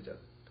分60这样。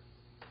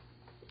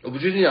我不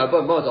确定啊，不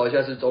然帮我找一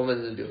下是中分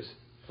是60。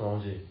什么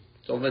东西？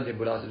中分甜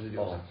不辣是不是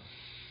60？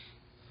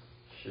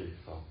是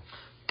好。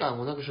干，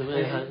我那个学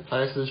妹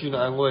还私讯的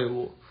安慰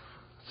我，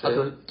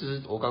就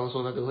是我刚刚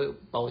说那个会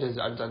把我现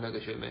实按赞那个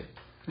学妹。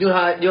你有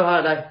他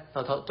的带？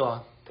他对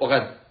啊。我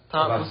看。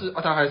他不是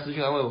他还私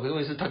讯安慰我，可是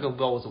问题是他根本不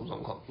知道我什么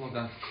状况。我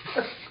干。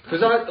可是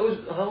他为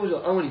什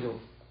么安慰你什么？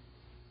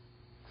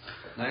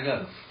哪一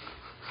个？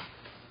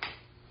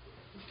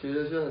觉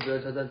得虽然觉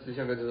得他只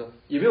想跟这个，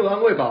也没有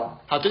安慰吧？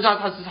他对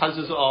他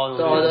是说哦，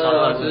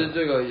对，只是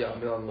这个也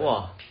没有安慰。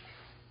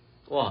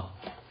哇，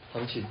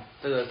行情，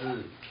这个是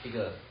一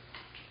个。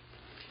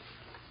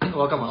我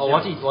要干嘛？我要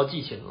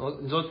寄钱。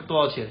你说多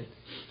少钱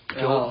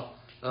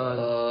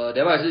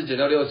？240减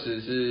掉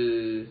60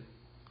是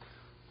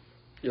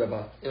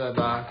180。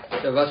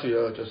180除以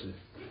2 90。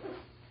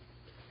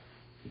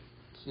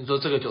你说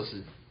这个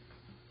90？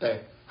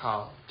对。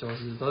好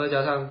，90，都再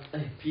加上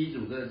P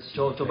组这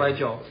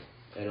990。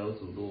L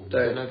组录。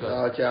对，然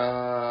后加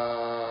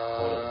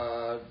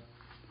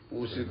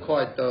50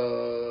块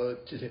的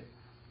之前。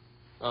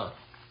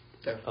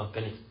这样。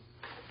给你。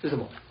这是什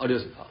么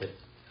？60。好。对。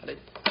好嘞。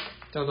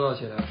这样多少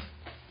钱啊？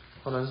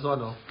好难算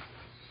哦。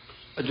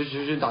就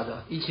打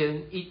着。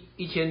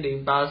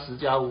1080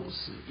加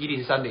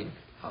50，1030。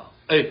好。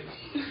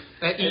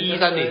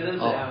1130。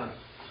哦。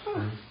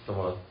怎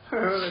么了？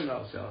很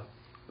搞笑，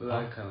我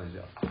在开玩笑。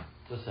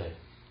这谁？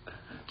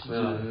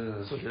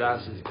数学大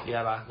师，厉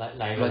害吧？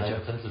哪一个？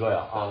陈子睿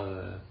啊。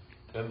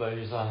原本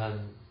预算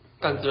很。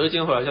但子睿今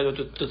天回来一下就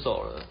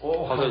走了，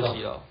好可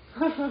惜哦。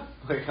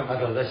他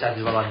可能在下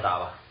棋乱打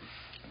吧。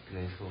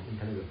没错。你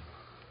看那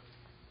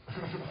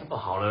个。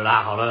好了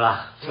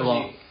啦。什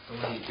么？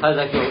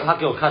他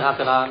给我看他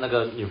跟他那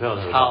个女朋友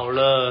的合照。好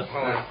了。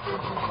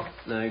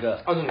哪一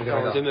个？我真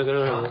没有跟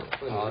任何人。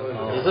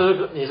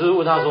你是不是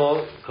问他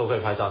说可不可以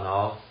拍照，然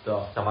后对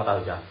吧，想把他带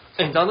回家？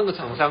你知道那个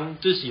厂商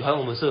就喜欢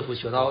我们社服，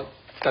喜欢到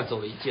干走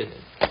了一件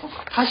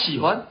他喜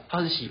欢，他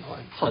很喜欢。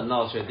陈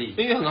老学弟，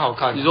因为很好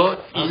看。你说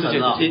你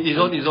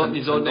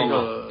说那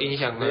个音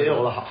响没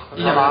有了，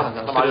音响他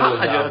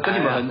觉得跟你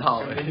们很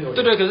好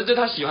对，可是就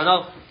他喜欢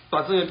到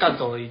把这个干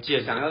走了一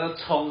件，想要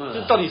冲了，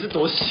就到底是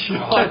多喜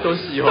欢，多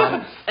喜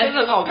欢，真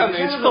的很好看，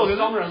没错，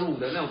双人舞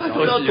的那种表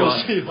演，多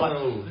喜欢。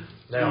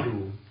例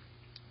如。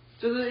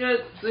就是因为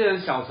之前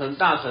小城、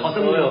大城都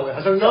会有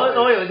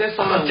一些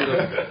双人舞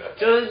的，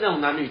就是那种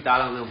男女搭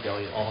档那种表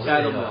演。现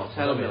在都没有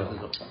这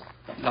种。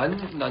男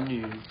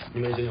女，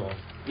你们以前有吗？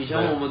以前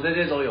我们这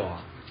些都有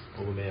啊。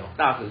我们没有。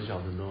大城、小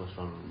城都有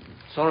双人舞。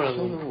双人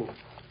舞，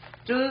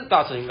就是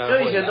大城应该就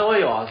以前都会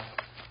有啊，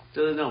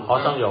就是那种好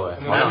像有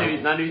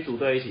男女组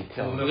队一起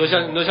跳。你说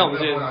像我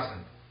们之前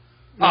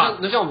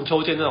那像我们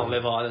秋天那种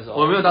level 啊，那时候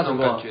我没有大城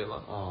过感觉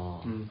嘛。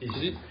其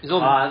实你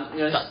说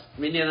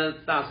明年的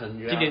大城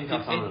约，今年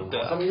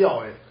对，他们要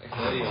可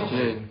以。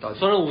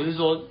双人舞是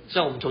说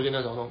像我们秋天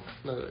那种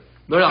那个。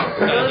没有啦，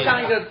就是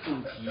像一个主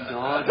题，然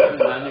后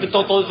男女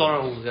都是双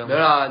人舞这样。没有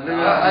啦，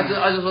那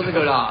个就说那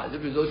个啦，就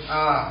比如说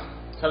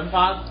惩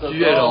罚的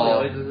GL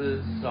有一直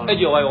是我们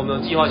有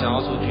计划想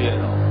要出 GL，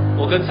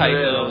 我跟才哥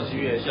有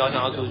想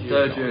要出 GL，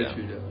对 GL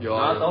区的有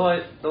啊，然后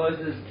都会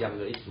是2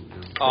个一组的。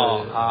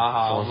哦，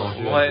好，我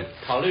们会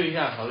考虑一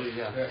下。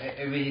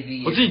A V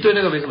D， 我自己对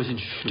那个没什么兴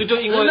趣，就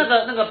因为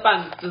那个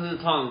伴就是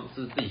通常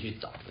是自己去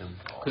找这样子。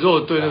可是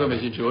我对那个没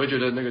兴趣，我会觉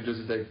得那个就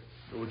是在。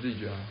我自己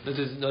觉得，那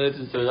就是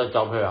在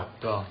交配啊，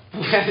对啊，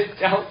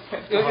交，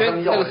因为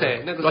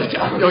那个谁，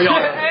又要，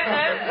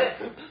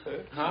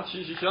啊，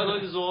学校都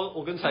一直说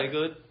我跟才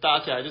哥搭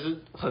起来就是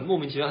很莫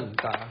名其妙很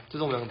搭，就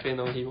是我们两个编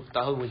东西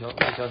搭很莫名其妙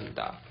很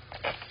搭。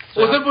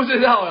我真不知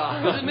道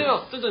啦，可是没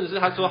有，这真的是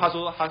他说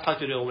他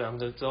觉得我们两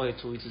个之后可以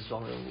出一支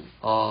双人舞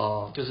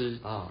哦，就是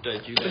对，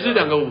就是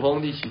两个舞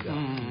风一起的，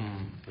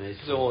没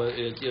错，所以我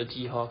有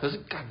计划，可是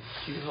干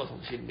剧后同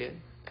性恋，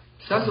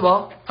像什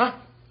么啊？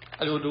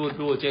如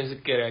果今天是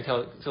gay 来跳，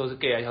如果是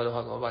gay 来跳的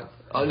话怎么办？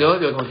啊，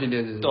有同性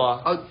恋是？对啊，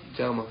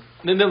这样吗？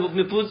没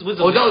不是，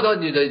我知道我知道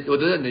你的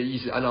意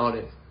思，然后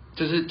嘞，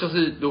就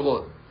是如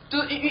果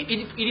就是一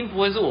定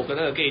不会是我跟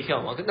那个 gay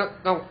跳嘛，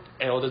那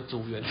L 的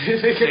组员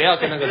谁要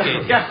跟那个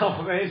gay 跳？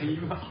我没礼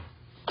貌。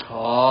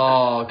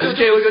哦，可是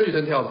gay 会跟女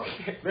生跳吧？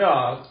没有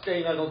啊 ，gay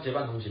应该都结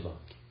伴同行吧？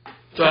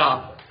对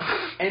啊。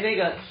那个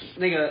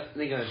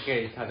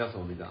gay 他叫什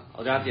么名字啊？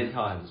我觉得他今天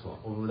跳的还不错。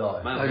我不知道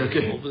哎。那个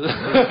gay 我不知道。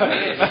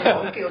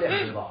gay 有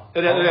2只吧？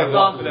有两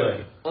个，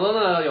对。我说那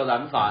个有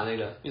染发那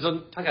个，你说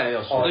他感觉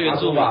有那原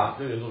住民吧？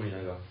那原住民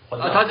那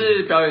个。他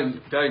是表演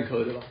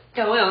科的吧？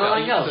看我想说他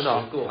应该有学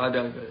过。他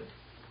表演科。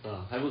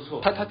还不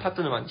错。他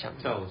真的蛮强，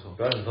跳不错。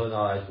表演科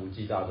拿来读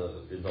暨大的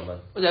原专班。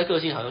而且他个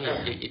性好像也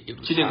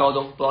起点高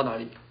中不知道哪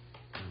里。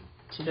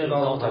起点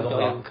高中才表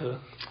演科。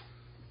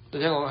对，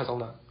现在高中还中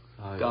哪？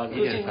个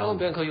性高中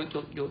表演科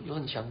有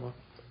很强吗？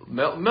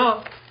没有，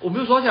我没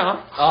有说他强啊。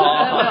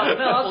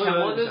没有他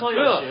强，我就是说有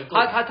学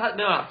过。他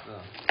没有啊。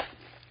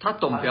他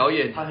懂表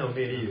演，他很有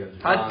魅力的。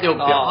他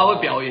会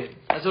表演，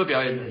他是会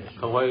表演的，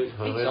很会。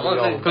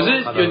可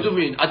是原住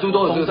民阿都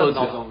有这个特质，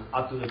阿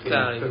都的在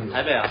哪里？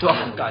台北啊，对啊，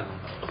很干。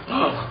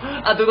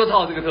阿都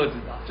超有这个特质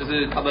的，就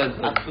是他们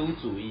阿都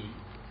主义。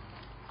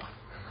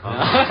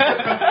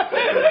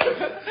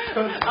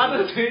阿都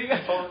主义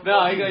没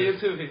有一个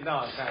YouTube 频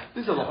道看。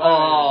是什么？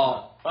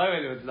哦，我以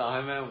为你们知道，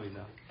还蛮有名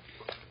的。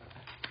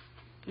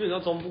因为你知道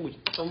中部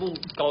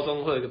高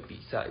中会有一个比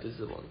赛，就是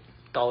什么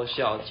高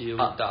校街舞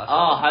大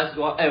赛。还是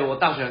我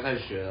大学开始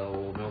学了，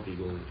我没有比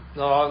过。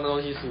然后那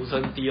东西俗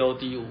称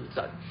DOD 舞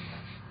展。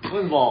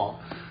为什么？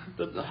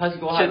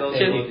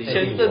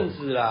前阵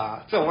子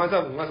啦，在我们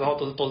那时候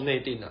都是内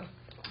定啊，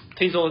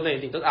听说内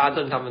定都是阿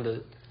正他们的，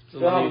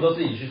对，他们都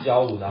自己去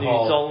教舞，然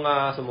后女中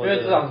啊什么的。因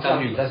为这场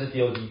比赛是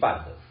DOD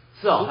办的。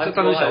是哦，这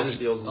张女小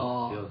李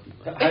哦，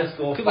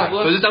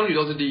可是张女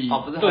都是第一。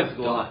哦，不是对，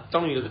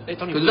张女的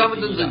张女。可是他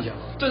们真正强。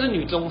这是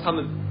女中，他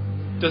们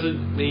就是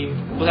你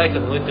不太可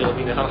能会得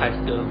名的，他们还是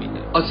得名的。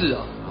啊，是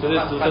啊，就是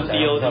俗称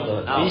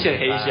DOD，明显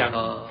黑箱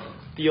啊。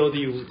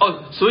DOD 舞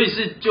哦，所以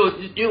是就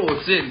因为我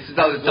之前知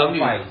道的张女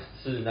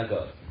是那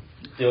个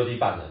DOD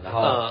办的，然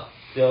后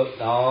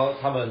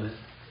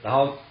然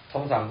后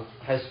通常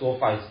High School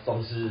Fight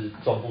都是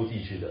中部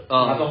地区的，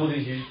那中部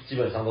地区基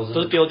本上都是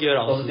DOD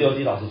老师，都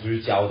是 DOD 老师出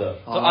去教的。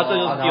阿正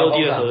就是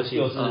DOD 的核心，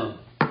就是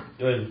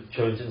因为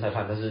球员兼裁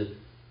判，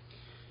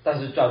但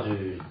是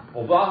judge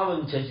我不知道他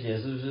们前几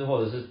年是不是，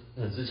或者是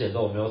很之前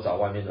都有没有找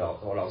外面的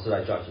老师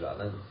来 judge 啦，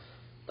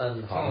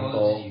但好像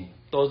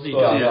都自己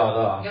对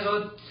啊。应该说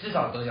至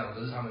少得奖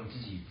都是他们自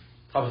己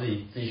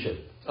选，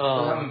就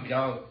是他们平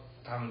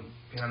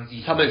常自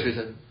己，他们的学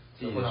生，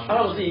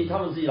他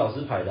们自己老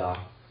师排的啊，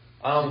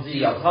他们自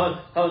己他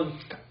们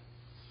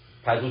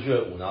排出去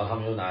的舞，然后他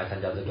们又拿来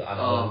参加这个，然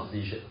后他们自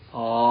己选。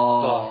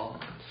哦。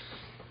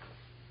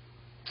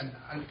小龙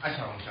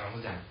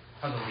是这样，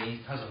他怎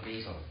么第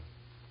一首？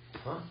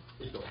啊？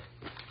一首？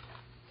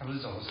他不是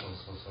手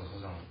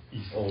上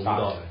一手大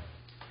学，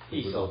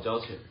一手交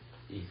钱，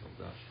一手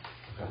大学。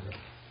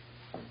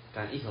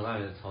干一手大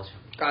学超强。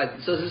干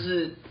这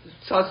是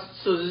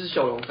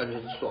小龙，感觉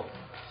很爽。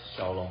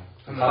小龙，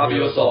他比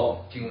有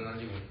手，进攻，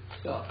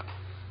对吧？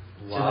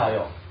现在还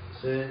有，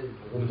所以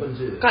我们分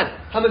制。干，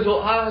他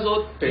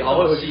说北豪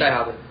会回去带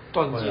他们，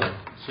断机，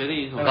学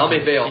历然后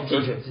免费哦，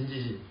经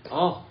济系。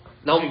哦，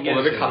然后我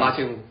们被卡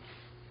8500。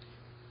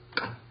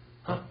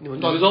你们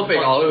说北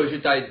豪会回去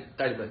带你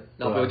们，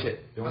然后不用钱。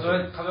他说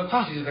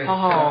其实可以跟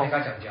他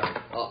讲价。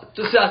哦，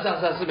是啊，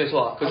是没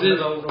错啊。可是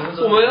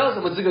我们要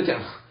什么资格讲？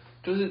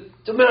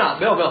就没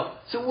有，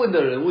是问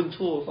的人问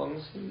错方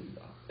式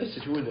啊。谁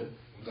去问的？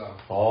不知道。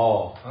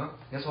哦。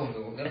你要说我们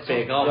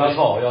北高要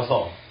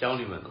凑，教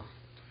你们哦。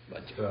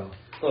对啊，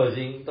都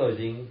已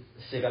经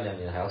卸干2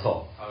年还要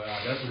凑。好了，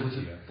不要出不起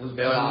了。不是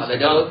没有啦，人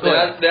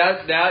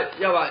家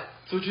要把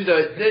出去的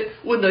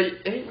问的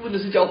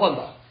是交换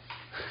吧？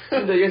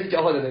问的应该是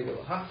交换的那个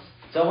吧？哈？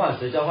交换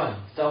谁交换？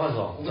交换什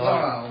么？我不知道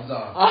啦。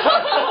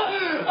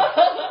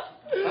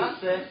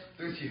谁？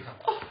对不起。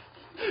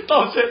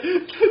道歉。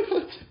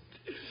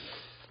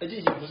近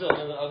期不是有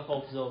那个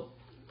Uncle 之后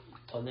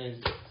团内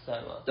赛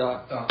吗？对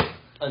啊。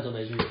那你怎么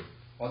没去？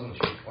我怎么去？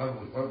我也不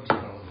想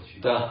我怎么去？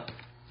对啊。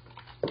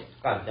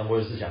干杨博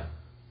的思想。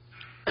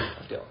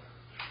屌。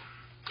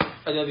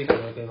那你要比凯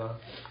文飞吗？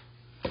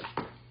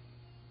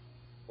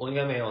我应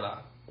该没有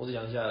啦，我只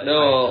讲一下。没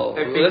有，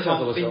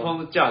冰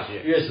封价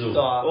决，1月15。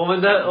对啊，我们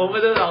的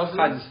老师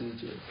看时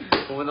间，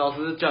我们老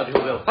师价决会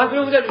不会有？他不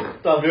用价决，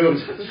对，不用。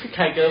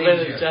凯格杯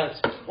的价值。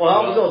我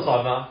刚刚不是有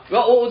传吗？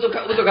然后我只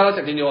看到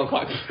奖金6万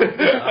块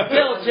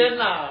6000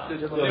啦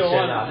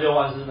，6000啦，6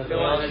万是那个。6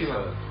万去吗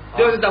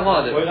？6万是彰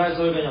化的。我应该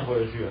说会跟人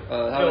回去了。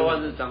6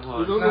万是彰化。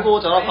如果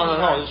我找到方案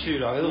的话，我就去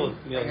了，可是我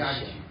没有钱。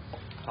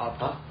好，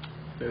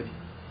没问题。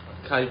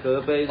凯格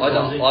杯，我要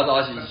找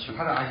阿喜去。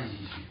他的阿喜一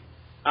起去。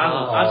阿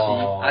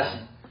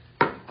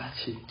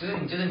喜，就是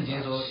你今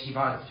天说批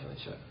发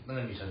那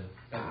个女生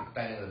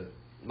带那个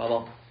毛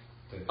毛。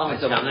对，很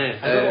强哎！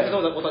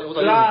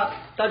我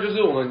他就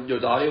是我们有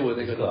找到英文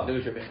那个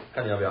学妹，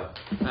看你要不要？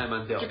还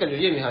蛮屌。就感觉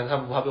叶敏涵他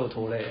不怕被我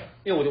拖累啊，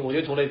因为我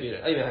觉得拖累别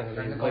人，叶敏涵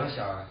可能很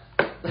小啊。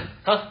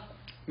他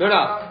没有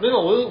啦，没有，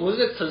我是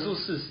在陈述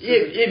事实。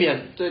叶敏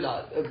涵对啦，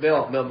没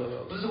有，不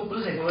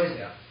是谁拖累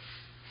谁啊？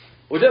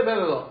我觉得没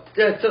有，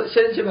这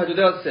先排除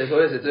掉谁拖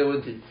累谁这个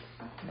问题，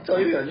找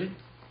叶敏涵去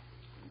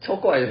超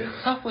怪的。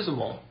为什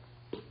么？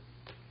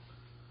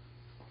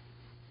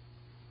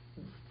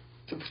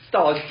就不知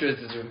道啊，就觉得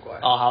自己很怪。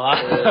哦，好吧。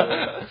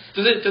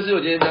就是我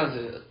今天这样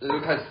子，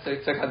看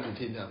在看主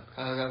题这样，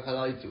看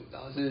到一组，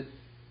然后是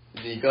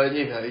你跟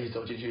叶苗一起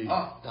走进去，然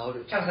后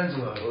就相声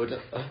组合，我就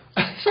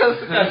像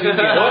是相声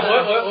组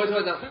合，我突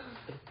然这样，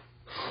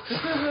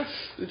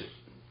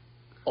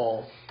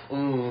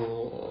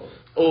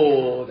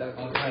这样。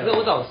那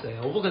我找谁？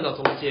我不可能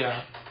找中介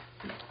啊。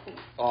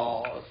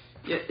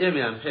叶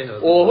苗配合，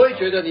我会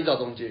觉得你找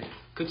中介，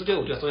可中介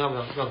我觉得中介他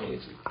们让你为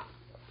主。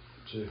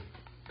是，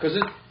可是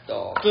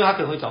对他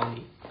可能会找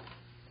你。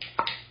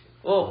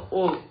我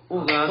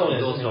跟他重点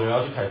是有人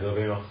要去凯格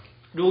杯吗？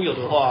如果有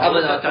的话，他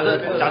们假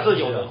设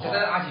有的话，现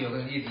在阿喜有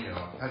跟叶迪的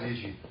嘛，他直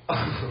接去。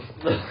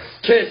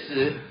确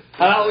实，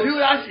好了，我就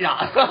阿喜啊。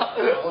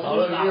好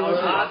了，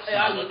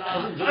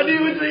你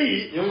不质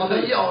疑？好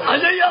像有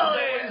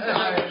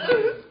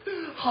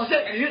好像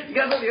你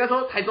刚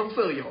说台中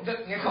舍友，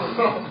你看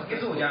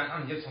住我家，然后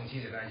你就从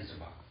清水在一起出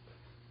发。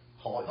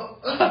好，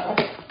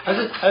还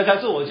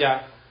是我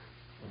家。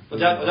我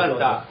家很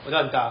大，我家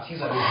很大。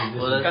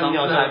我的房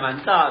子还蛮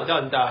大，我家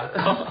很大。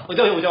我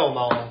叫我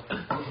猫。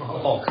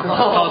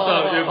好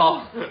色约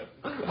炮。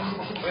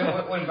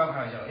我跟你爸开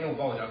玩笑，因为我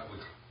爸我家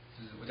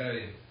就是我家有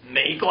点。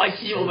没关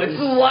系，我们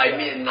住外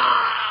面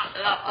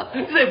啦，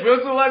这也不用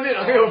住外面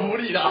了，很有福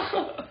利啦。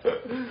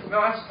没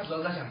有，他主要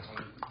是他想从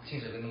清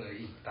水跟那个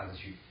一起搭着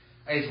去。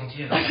从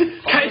清水到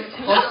开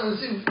心，好像很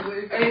幸福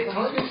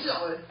好像笑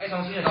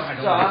从清水到台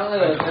中。是啊，那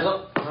个台中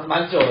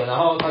蛮久的，然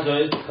后他就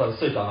会可能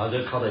睡着，然后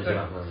就靠在肩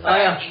膀上。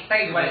哎呀，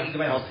待一个半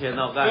小时。天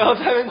哪！不要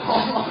在那边做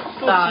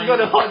奇怪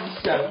的幻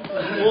想。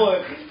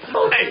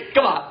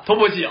干嘛？偷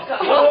簸箕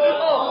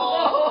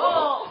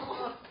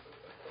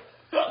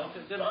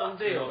这中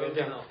介有跟这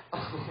样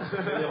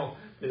没有，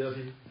没得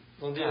拼。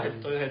中介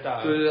太大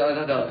了。对，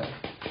太大了。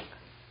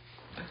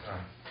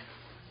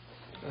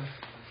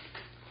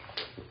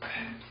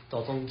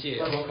找中介。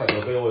那种凯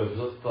格杯我也不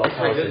知道。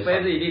凯格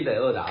杯是一定得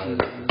2打2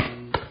的。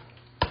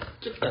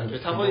就感觉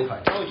他会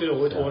觉得我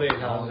会拖累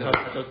他，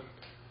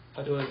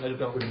他就不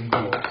要回应我。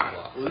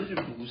我是觉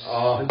得不是。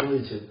很久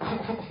以前。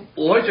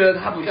我会觉得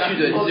他不去的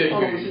是这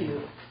个原因。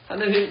他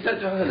那天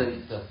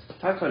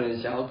他可能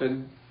想要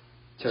跟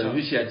小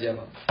鱼去其他家嘛，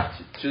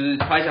就是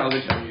他想要跟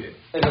小鱼。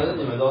可是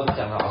你们都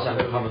讲的好像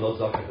他们都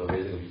知道凯格杯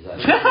这个比赛。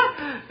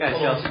感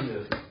谢。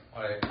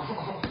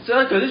虽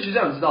然可是局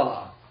长知道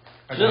吧？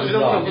局长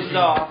不知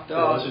道啊。对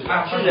啊。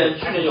去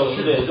年有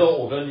去的也就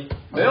我跟你。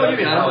没有，叶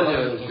敏涵他们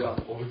有去啊。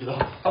我不知道。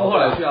他们后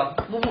来去啊。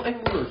木有去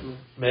吗？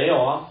没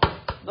有啊。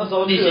那时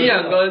候李希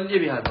阳跟叶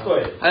敏涵。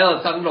对。还有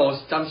张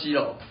西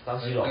柔。跟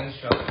徐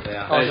小柔对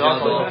啊。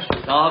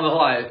然后他们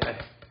后来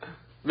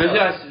没有，现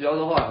在徐小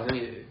柔后来好像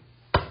也。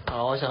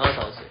好，我想要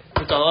找谁？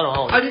你找到的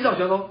话，你找徐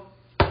小柔。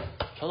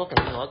徐小柔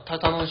感觉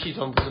他弄戏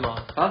专不是吗？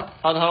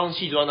他弄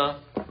戏专呢？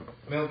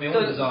没有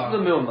知道啊。这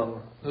没有忙啊。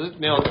可是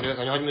没有感觉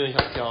他就没有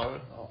想教了。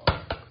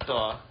对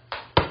啊。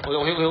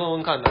我可以问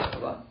问看的，好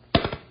吧？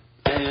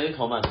你是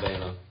投满杯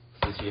吗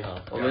？17号。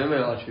我们原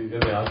本要去。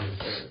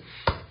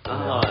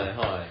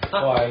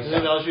后来就是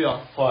不要去啊。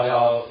后来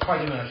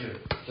就没有去了，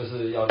就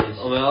是要练习。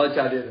我们要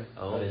加练的。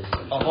要练习。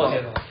后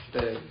天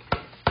对。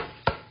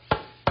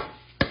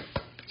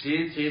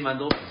其实蛮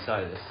多比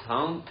赛的，好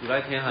像礼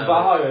拜天还。18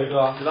号有一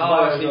个啊。18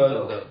号有新组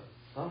的。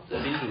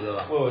新组的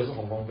吧？我以为是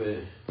红光杯。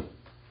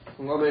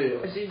红光杯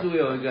有。新组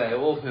有一个，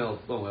我朋友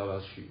问我要不要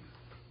去，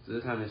只是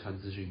他没传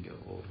资讯给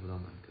我，我不知道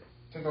哪一个。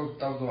这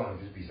到多少就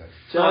是比赛？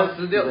现在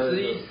16、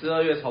11、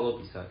12月超多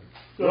比赛。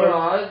对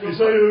啊，比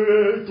赛越来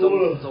越多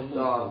了。中部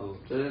差不多。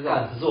只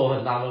是我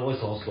很纳闷，为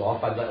什么手要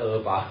办在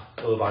228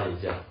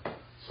连假？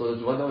手的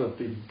主办都有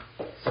病。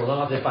手上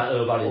他直接办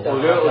228连假。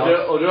我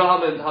觉得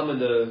他们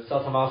的，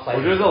叫他妈塞。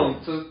我觉得这种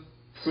就是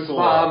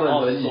怕他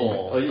们很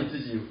以自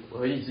己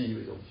为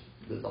中心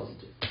的找时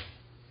间，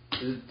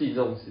就是定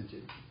这种时间。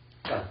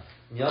干，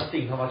你要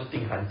定他妈就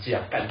定寒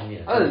假，干你！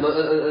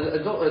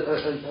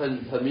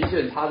很明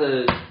显，他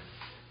的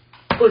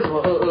为什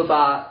么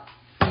228？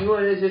因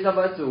为那些上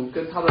班族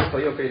跟他们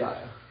朋友可以来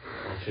啊。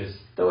确实。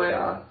对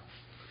啊。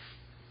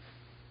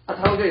他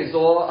会跟你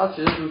说啊，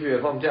其实出去也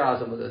放假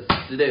什么的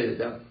之类的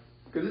这样，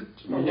可是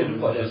明显不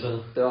管学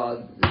生，对啊，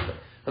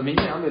很明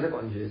显他没有在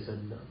管学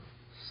生的，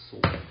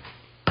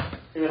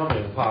因为他们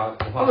也不怕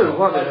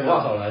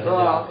少来，对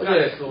啊，而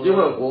且一定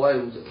会有国外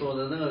读者，说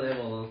的那个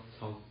level 都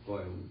超怪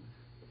物。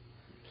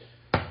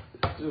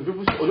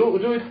我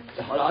就会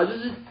好啦，就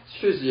是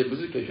确实也不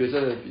是给学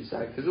生的比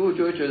赛，可是我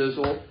就会觉得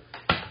说，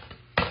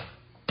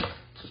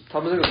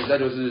他们那个比赛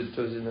就是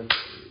那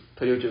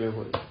朋友见面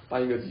会，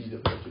办一个自己的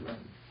朋友见面会。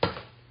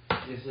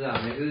也是啊，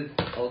每次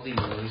都自己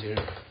的一些人。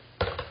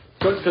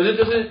可是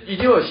就是一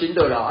定会有新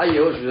的啦，也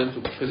有学生组。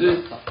可是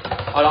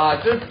好啦，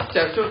就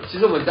其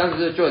实我们这样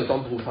子就很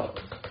装葡萄，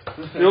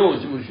因为我们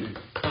进不去。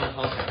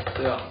超强。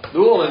对啊，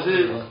如果我们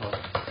是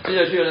进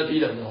得去的那批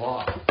人的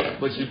话，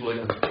会欺负这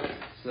样子。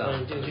是啊。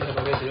你进去台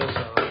东杯16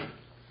强啊？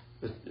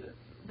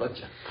不要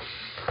讲。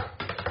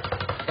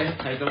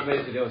台东杯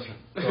16强。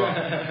对吧？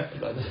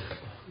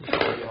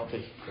要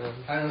背。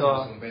还有什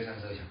么杯32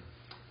强？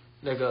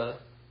那个。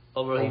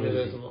Overly 那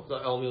个什么，在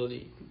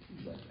Almuli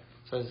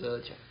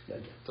 32强，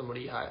这么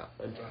厉害啊！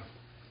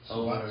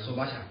手把强，手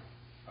把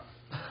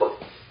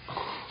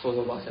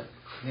强，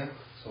你看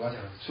手把强，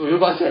手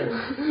把强，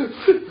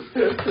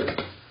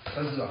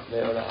算是吧？没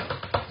有啦，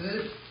只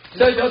是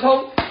不要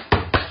冲，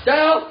加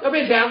油，要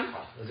变强，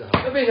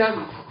要变强！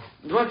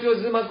你妈就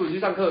是他妈滚去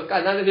上课，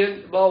干他那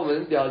天不知道我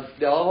们聊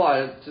的话，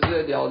就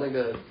是聊那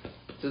个，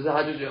就是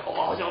他就觉得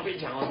好想要变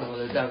强哦什么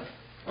的这样。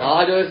然后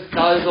他就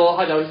说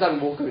他想要去上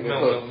摩可的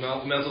课，我们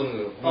要做那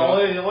个。哦，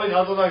我以前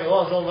要做那个，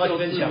我想说我们要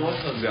变强。不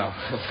要。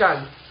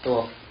干，对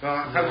吧？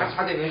啊，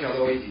他点跟小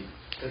豆一起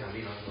在场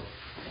地上说，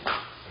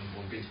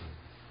我们变强。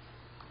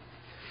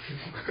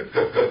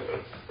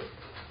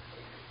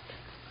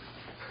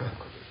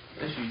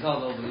那许绍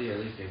都不是也是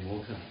给摩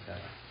克比赛？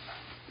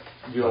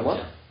有吗？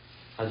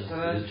他只是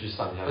去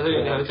上一下。可是有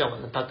人讲完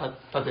了，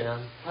他怎样？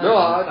没有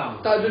啊，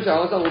大家就想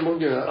要上文蒙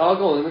点了，然后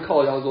跟我那边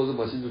靠腰说什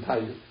么新竹太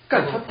远，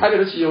干他台北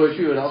都骑回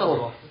去了，然后跟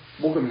我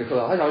摩可米的课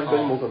啊，他想要去跟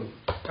摩可米。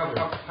他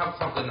跟啊，他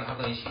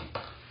跟一起。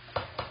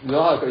你知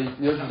道他可以，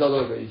你有许绍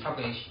都可以。他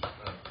跟一起，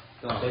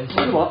对吧？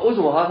为什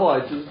么他后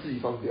来就是自己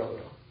放掉了？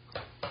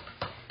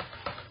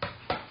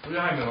我觉得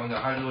他也没有放掉，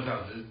他就说这样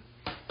子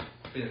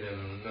变成没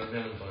有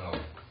那么重要。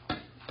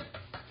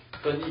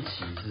跟一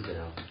起是怎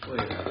样？对，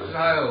就是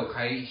他有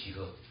开一起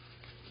课。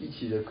一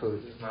起的课程，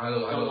然后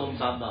还有中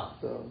山吧，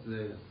对啊之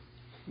类的，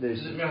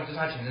就是没有，就是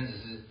他前阵子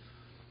是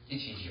一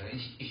起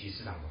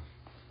试堂嘛，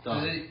就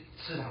是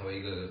试堂的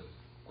一个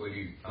规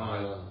律，然后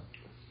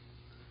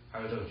还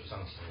有就有去上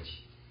其他期，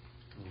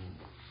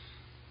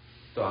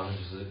对啊，那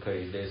就是可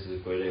以类似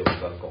归类为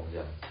专攻这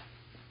样，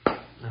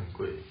那很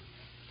贵，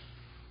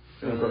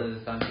就是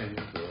3000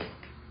多，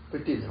会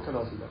电看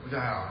到是吧？我觉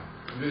得还好啊，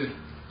我觉得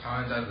台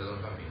湾价格都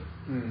算便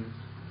宜，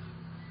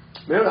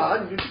没有啦，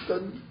你就去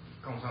跟。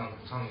看我上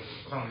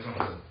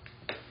课，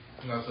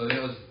那10月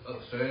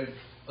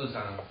23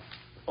啊。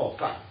哦，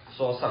干，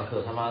说到上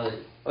课，他妈的，你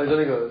说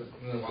那个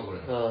外国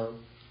人。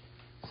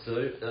12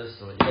月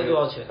什么？那多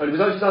少钱？你不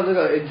是要去上那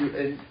个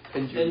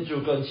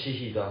Andrew 跟七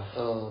喜的？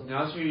你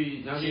要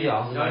去 Day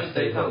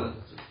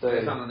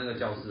上的那个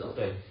教室哦。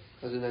对，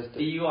那是那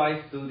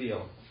DY Studio。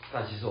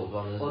但其实我不知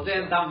道那是。我之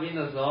前当兵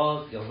的时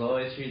候，有时候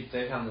会去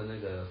Day 上的那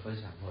个分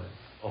享会。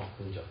哦，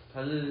真的假的？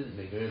他是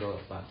每个月都有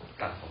办，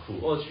干好酷！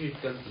我有去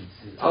跟几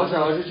次。好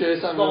想要去接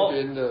上那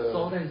边的。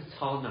收费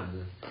超难的。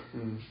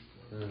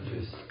确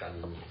实干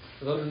你。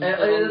而且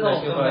这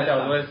种回来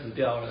都会死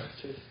掉了。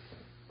确实。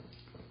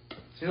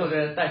其实我觉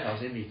得带小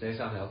心比 J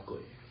上还要贵。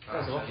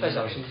带什么？带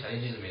小心？小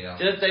心其实没有。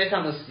其实 J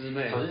上的师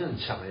妹。小心很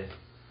强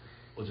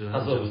我觉得。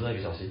他说不是那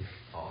个小心。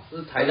哦，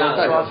是台大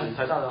的。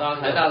台大的。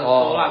台大的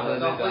波浪的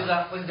那个。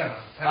我是讲了，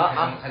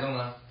台中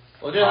的。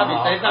我觉得他比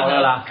J 上还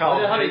要，我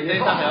觉得他比 J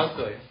上还要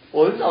贵。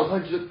我很少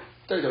看就是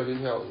带小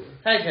心跳舞的。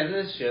他以前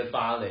是学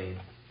芭蕾，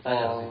带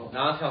小心，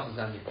然后跳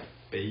13年。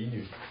北一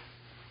女。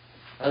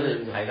他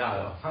是台大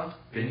的。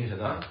北一女台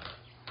大。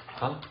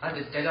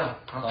家教。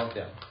超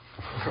屌。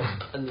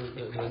你们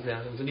这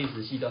样，我是历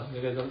史系的，每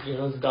个人都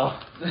知道。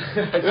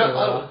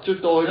就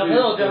多。可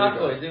是我觉得他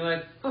鬼是因为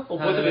我不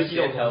会特别系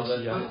统调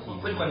跟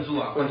会关注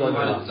啊，会关注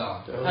知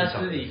道。他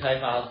私底开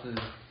发是，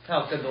他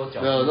有更多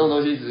角。没有那种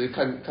东西，只是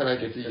看他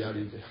给自己压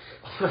力的。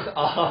对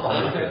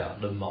啊，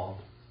人毛。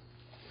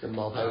人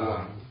毛拍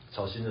完，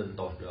小心人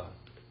懂对吧？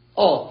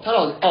他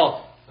老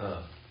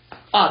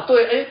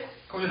对，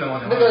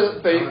那个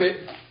北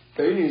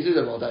女是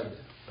人毛带的。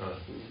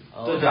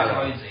对假的？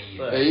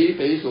北一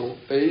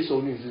所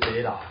女是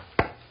谁打？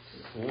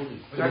腐女。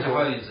我想讲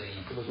话有点争议。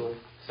怎么说？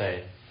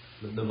谁？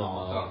人毛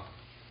啊？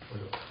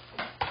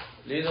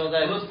你是说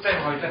在华语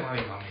方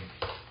面，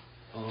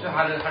就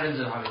他认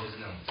知的画面就是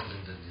那种真。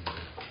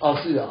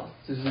是啊，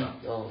就是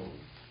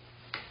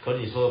可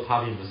你说的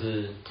popping 不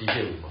是机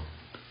械舞吗？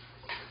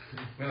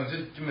没有，就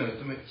没有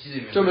这么，其实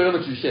也没有。就没有那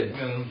么局限。没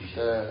有那么局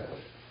限。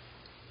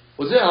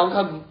我之前好像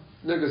看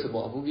那个什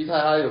么福基泰，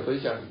他有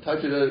分享，他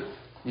觉得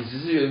你只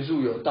是元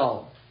素有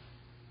到，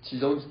其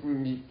中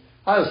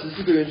它有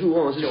14个元素，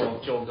忘了是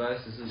9个还是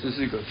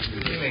14个。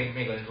因为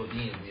每个人所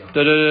定义也不一样。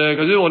对，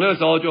可是我那个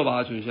时候就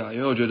把它存下，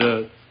因为我觉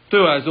得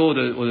对我来说，我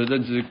的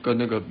认知跟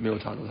那个没有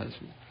差多太多。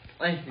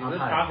哎，你是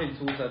Popping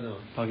出身的吗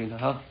 ？Popping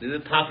好，你是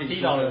Popping 出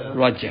身的。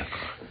乱讲。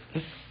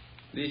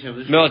你以前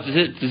不是？没有，只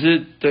是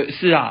对，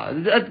是啊，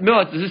没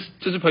有，只是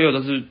就是朋友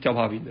都是跳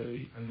Popping 的而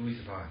已。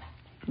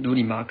撸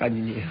你妈干你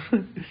你！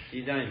其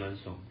实这样也蛮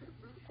爽。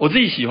我自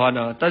己喜欢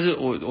啊，但是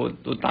我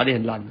打脸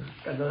很烂的。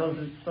感觉上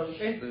次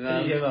前几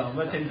天吧，我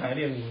们在天台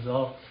练舞的时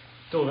候，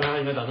就我跟他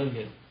应该打正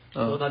点，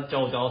说他教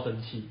我教到生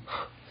气。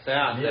谁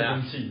啊？你也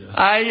生气了？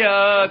哎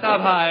呀，大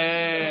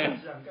牌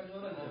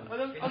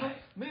他说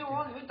没有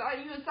啊，你们打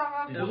音乐上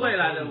啊。你的未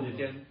来的舞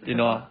间。听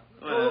到吗？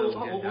我说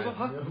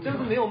啊，这样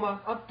子没有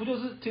吗？啊，不就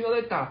是听到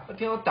在打，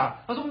听到打。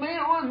他说没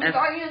有啊，你们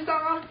打音乐上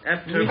啊，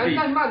你还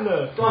太慢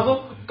了。他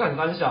说干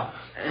三小。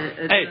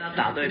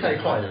打对太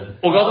快了。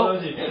我高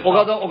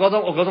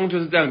中就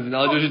是这样子，然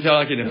后就去跳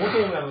locking 的。我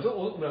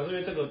们两个因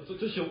为这个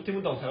就听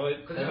不懂才会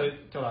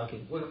跳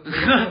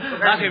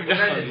locking。locking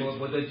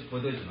不对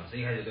准嘛，谁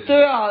一开始对准？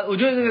对啊，我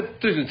觉得那个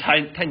对准太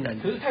难。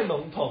可是太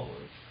笼统了。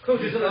可我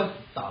觉得真的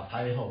打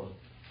拍后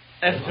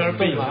After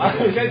beat 嘛，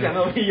你刚才讲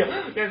那种一样，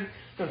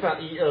就这样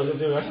1、2就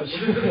对吧？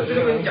就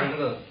跟你讲那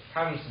个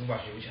他们10把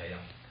学不起来一样。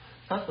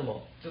他什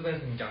么？就跟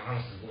你讲他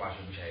们10把学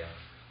不起来一样，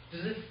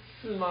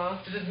是吗？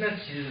就是那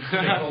其实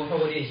透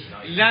过练习然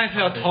后。人家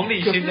有同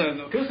理心的人。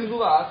可是10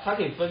把它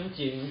可以分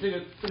解，你这个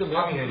没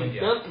有分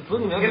解。不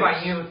是你可以把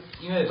音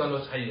乐的段落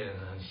拆解得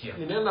很细啊。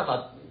你没有办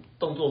法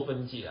动作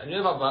分解啊，你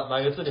没办法把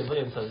一个字典分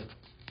解成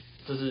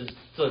就是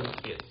正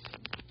点。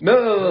没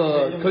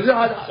有，可是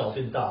它小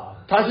变大，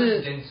它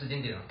是时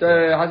间点啊。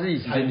对，它是以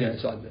时间点来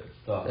算的。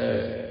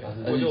对，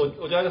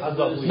我觉得跟10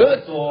把不一样。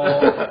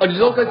说你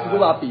说跟10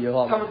把比的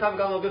话，他们刚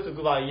刚说跟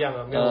10把一样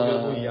啊，没有，我觉得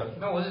不一样。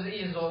那我就是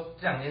意思说，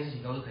这2件事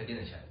情都是可以练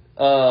得起来的。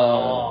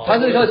它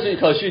是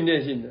可训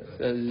练性的，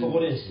通过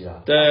练习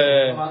啊。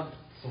对。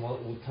什么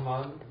我他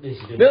妈练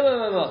习？没有，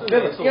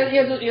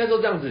应该说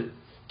这样子，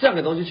这样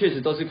的东西确实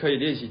都是可以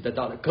练习得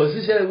到的。可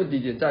是现在问题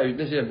点在于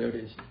那些人没有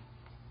练习。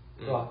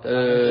对吧？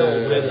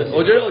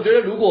我觉得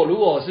如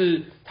果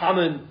是他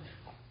们，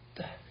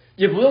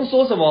也不用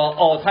说什么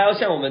哦，他要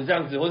像我们这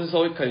样子，或者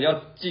说可能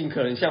要尽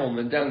可能像我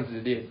们这样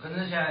子练。可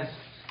是现在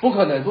不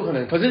可能。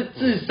可是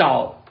至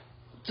少，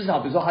比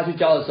如说他去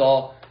教的时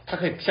候，他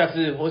可以下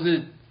次或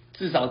是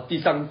至少第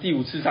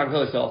5次上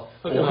课的时候，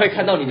我会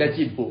看到你在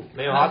进步。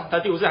没有啊，他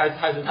第5次还是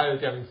他就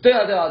这样子。对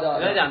啊。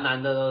你在讲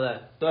男的对不对？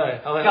对。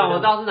看我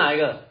知道是哪一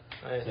个。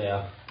谁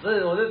啊？不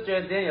是，我就觉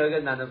得今天有一个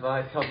男的不知道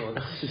在跳什么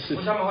东西。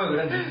他们会有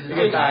认知，你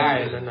可以打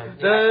爱的男。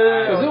对。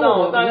可是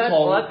我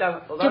要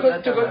讲，就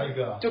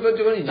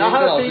跟你今天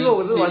跟老师，你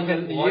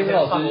今天跟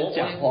老师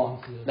讲话，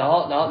然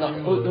后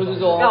或是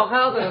说，我看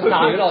到整个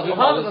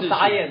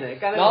傻眼哎，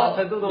然后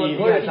你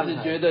会一直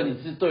觉得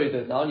你是对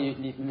的，然后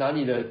你只拿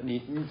你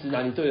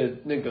对的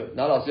那个，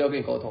然后老师要跟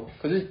你沟通，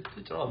可是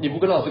你不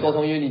跟老师沟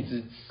通，因为你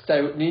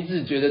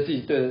只觉得自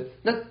己对的，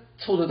那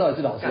错的到底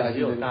是老师还是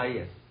那个？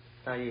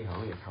大一好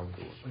像也差不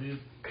多，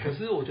可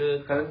是我觉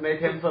得可能没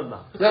天分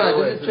吧。对啊，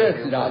就是确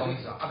实啊。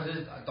可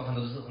是很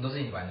多事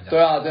情本来就这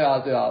样。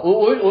对啊。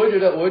我会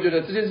觉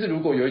得这件事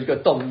如果有一个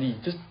动力，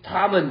就是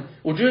他们，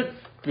我觉得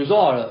比如说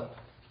好了，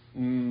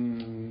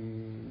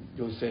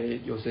有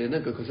谁那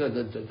个可是很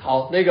认真，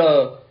好，那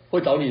个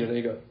会找你的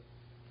那个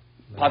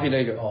，Papi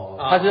那个，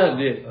他真的很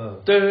练。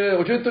对，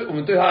我觉得我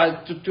们对他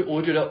就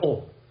我会觉得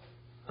哦。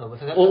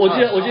我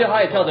记得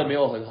他也跳的没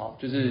有很好，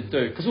就是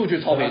对，可是我觉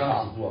得超没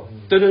差。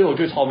对，我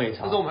觉得超没差。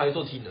那时候我们还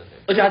做体能，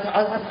而且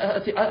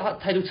他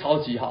态度超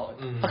级好，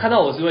他看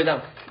到我是会这样，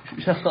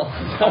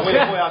我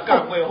也会啊，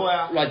我也会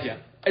啊，乱讲。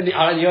你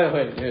好了，你也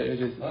会，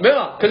没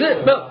有，可是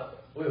没有，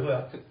我也会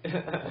啊，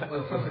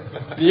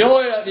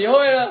你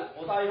会了，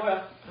我大一会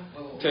啊，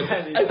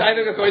带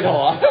那个龟头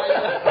啊，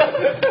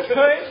龟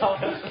头，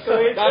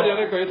大家留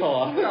那龟头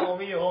啊，我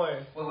们也会，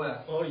我会，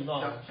我有礼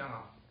貌，像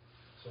啊。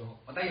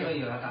我带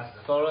有他大师，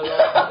走了。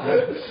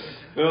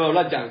没有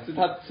乱讲，是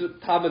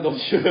他们都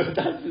去了，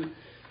但是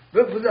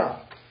不是啊，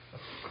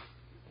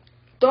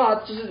对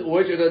啊，就是我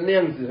会觉得那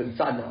样子很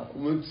赞啊，我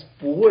们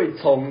不会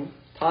从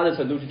他的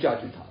程度去价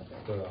值他，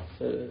对啊，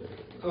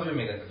我觉得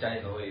每个家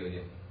里都会有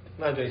点。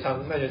那你觉得昌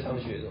学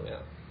怎么样？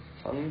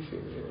昌学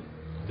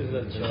就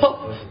是很强。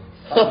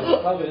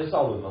昌学是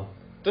少伦吗？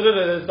对，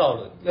是少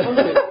伦。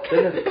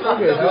昌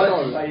学还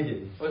要鸡掰一点，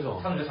为什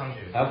么？昌学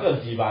还要更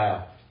鸡掰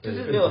啊。就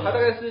是没有，他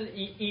大概是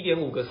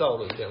1.5个少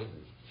轮这样子。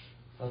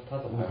他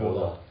怎么过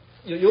的？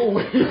有5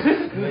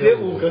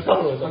个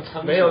少轮吗？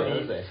没有你，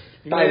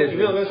你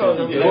没有跟少轮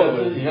相处。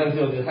你看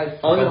就太，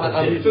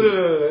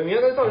对，你要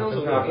跟少轮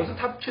相处，可是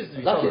他确实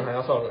比少轮还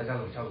要少轮。他叫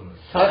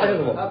什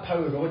么？他拍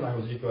有个会拿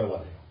手机过来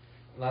玩。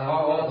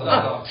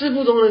是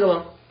附中那个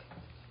吗？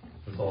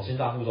新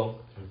大附中。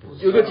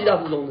有个鸡大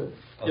附中的。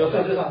有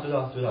对他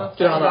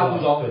附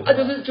中，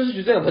就是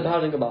徐正阳喷他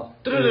那个嘛。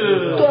对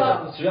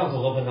啊，徐亮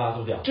手都喷他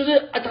输掉。就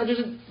是他就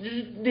是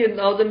练，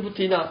然后真不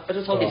听啊，他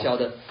就超给小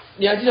的。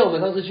你还记得我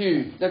们上次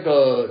去那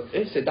个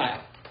谁带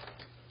啊？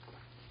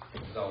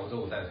知道，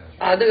我带上去。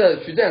啊，那个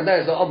徐站长带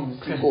的时候，我们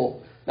经过，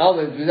然后我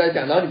们不是在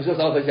讲，然后你不是有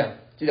稍微分享，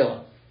记得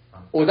吗？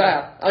我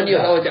带啊，你有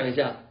稍微讲一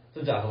下。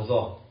真假什么时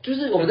候？就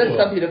是我们在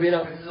三皮那边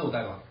啊。这是我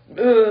带吗？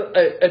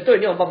对，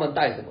你有帮忙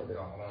带什么的？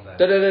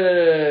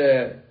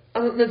对。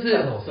啊，那是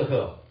什么社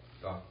课？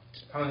对吧？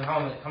他们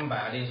本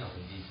来练小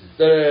成绩是。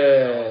对。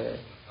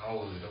然后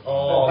我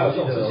就还有这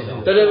种事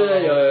情。对，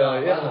有，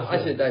因为阿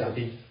写带的。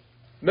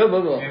没有。没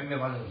有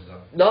发生什么事啊？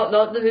然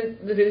后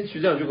那天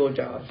徐站长就跟我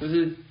讲啊，就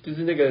是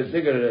那个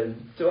人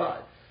对吧？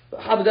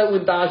他们在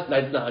问大家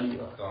来自哪里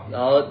嘛，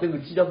然后那个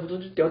机调不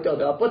中就屌屌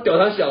的，不知道屌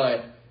他小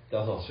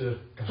屌什么？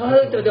他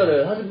屌屌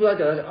的，他是不知道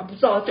屌他小啊，不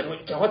知道他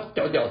讲话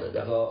屌屌的这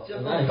样。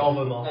那你高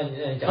分吗？那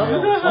你讲没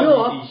有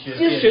啊，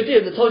因为学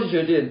电的超级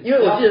学电，因为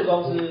我记得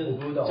光是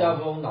加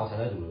工脑残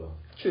在读的吧？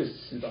确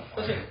实吧，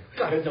而且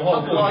讲话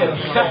不好听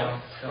啊。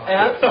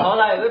他好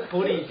歹也是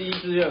普里第一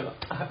志愿吧？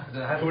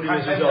普里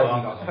的学校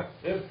吧？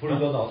因为普里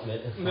都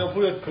没有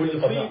普里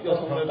有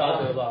同德大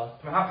学吧？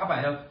他本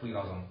来叫普里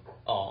高中。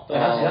哦，对，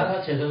他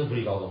前身是普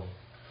里高中。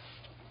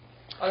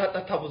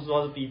他不是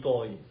说他是 B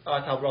boy 他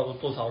不知道说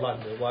做超烂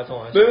的，我还从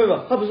来没有，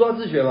他不是说他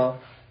自学吗？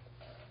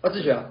他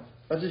自学，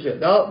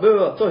然后没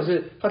有，重点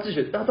是他自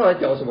学，他到底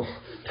屌什么？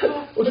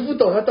我就不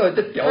懂他到底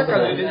在屌什么。他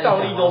感觉连倒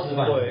立都不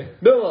会。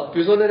没有，比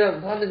如说他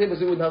那天不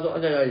是问他说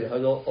在哪里？他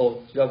说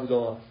吉大附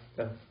中啊，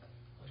这样。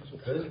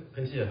可是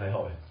喷气也还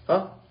好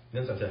啊？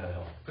你想起来还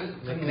好。不是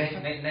你那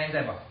天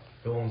在吧？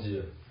都忘记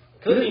了。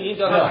可是你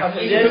知道他，可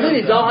是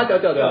你知道他屌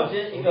屌的。今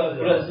天一个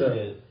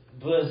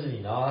不认识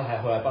你，然后他还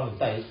回来帮你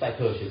代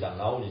课的学长，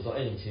然后问你说，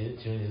你请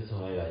问你是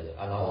从哪里来的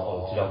啊？然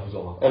后吉大附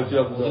中吗？吉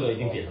大附中，这个一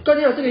定点了。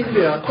对啊，这个一定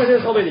点啊，这个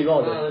超没礼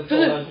貌的。就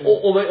是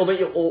我们有不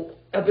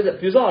是，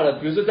比如说好了，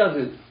比如说这样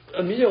子，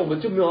明显我们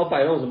就没有要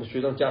摆那种什么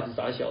学长价值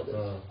傻小的。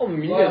我们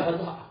明显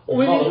我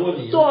们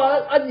对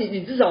啊，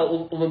你至少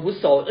我们不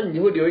熟，那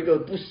你会留一个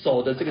不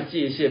熟的这个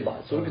界限吧，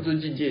所谓的尊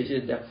敬界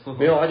限这样。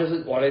没有，他就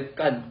是我来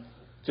干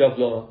吉大附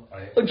中啊，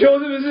秋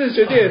是不是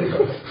学电？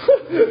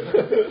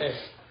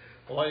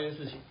我发现一件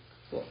事情。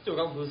就我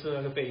刚不是吃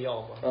那个备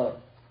药吗？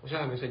我现在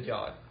还没睡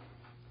觉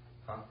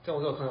这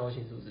样我有抗药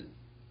性是不是？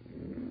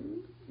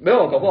没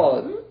有，搞不好，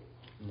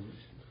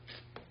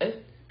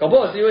搞不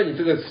好是因为你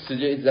这个时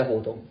间一直在活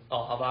动。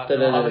好吧。对，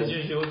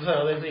继续，我只看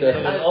到在自己。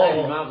你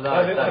妈不知道？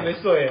还没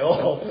睡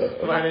我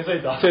们还没睡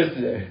着。确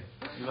实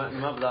你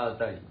妈不知道的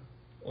代理。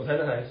我猜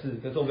那还是，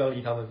可是我不要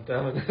理他们，对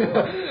他们。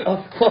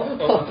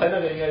我猜那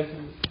个应该是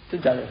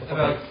真假的？要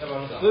不要？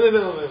没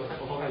有，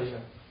我偷看一下。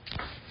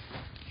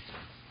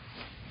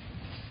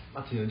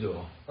听很久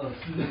哦。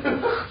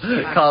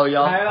靠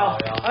腰。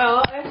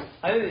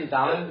还是你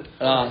答案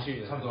啊？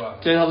差不多了。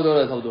今天差不多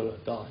了，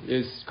对吧？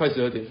也快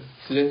12点了，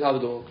时间差不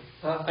多。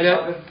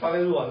八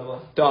分录完了吗？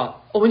对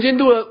吧？我们今天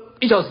录了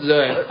1小时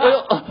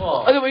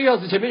而且我们1小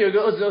时前面有一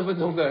个22分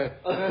钟的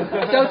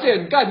交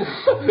件干。我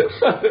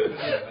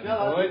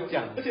会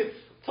讲，而且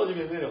超级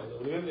没内容的，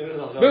里面没有很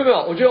好笑。没有，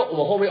我觉得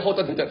我们后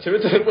段才讲，前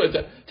面真的不能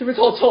讲，前面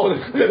超臭的。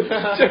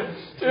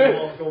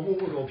狗木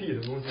狗屁什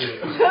么东西？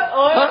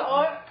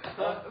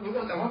不够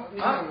讲话你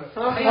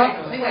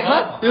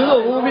说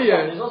我木屁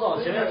你说什么？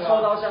前面抽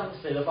到像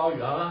谁的包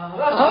雨啊？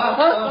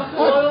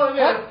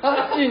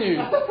妓女。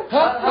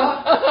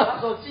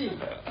手机。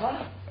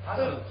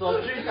手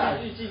机打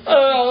句记。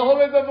我后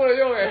面真不能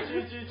用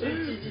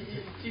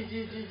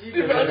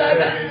你不要再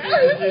来！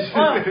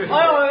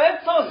我在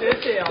凑学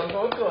姐什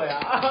么鬼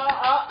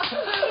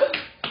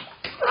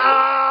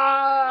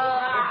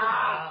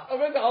我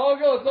们早上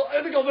跟我说，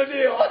这个我们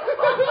练哦。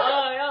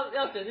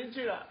要剪进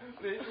去了。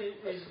你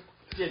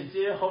剪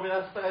接后面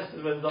大概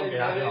10分钟给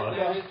他就好了。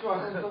突然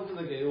上次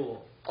的给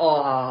我。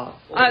好。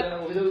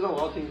我就是说我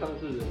要听上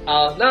次的。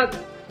好，那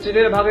今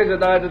天的 podcast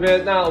大概这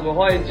边，那我们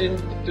欢迎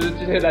就是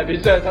今天来宾，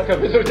虽然他可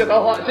能没说讲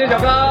到话，谢谢小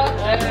刚。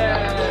拜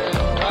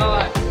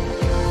拜。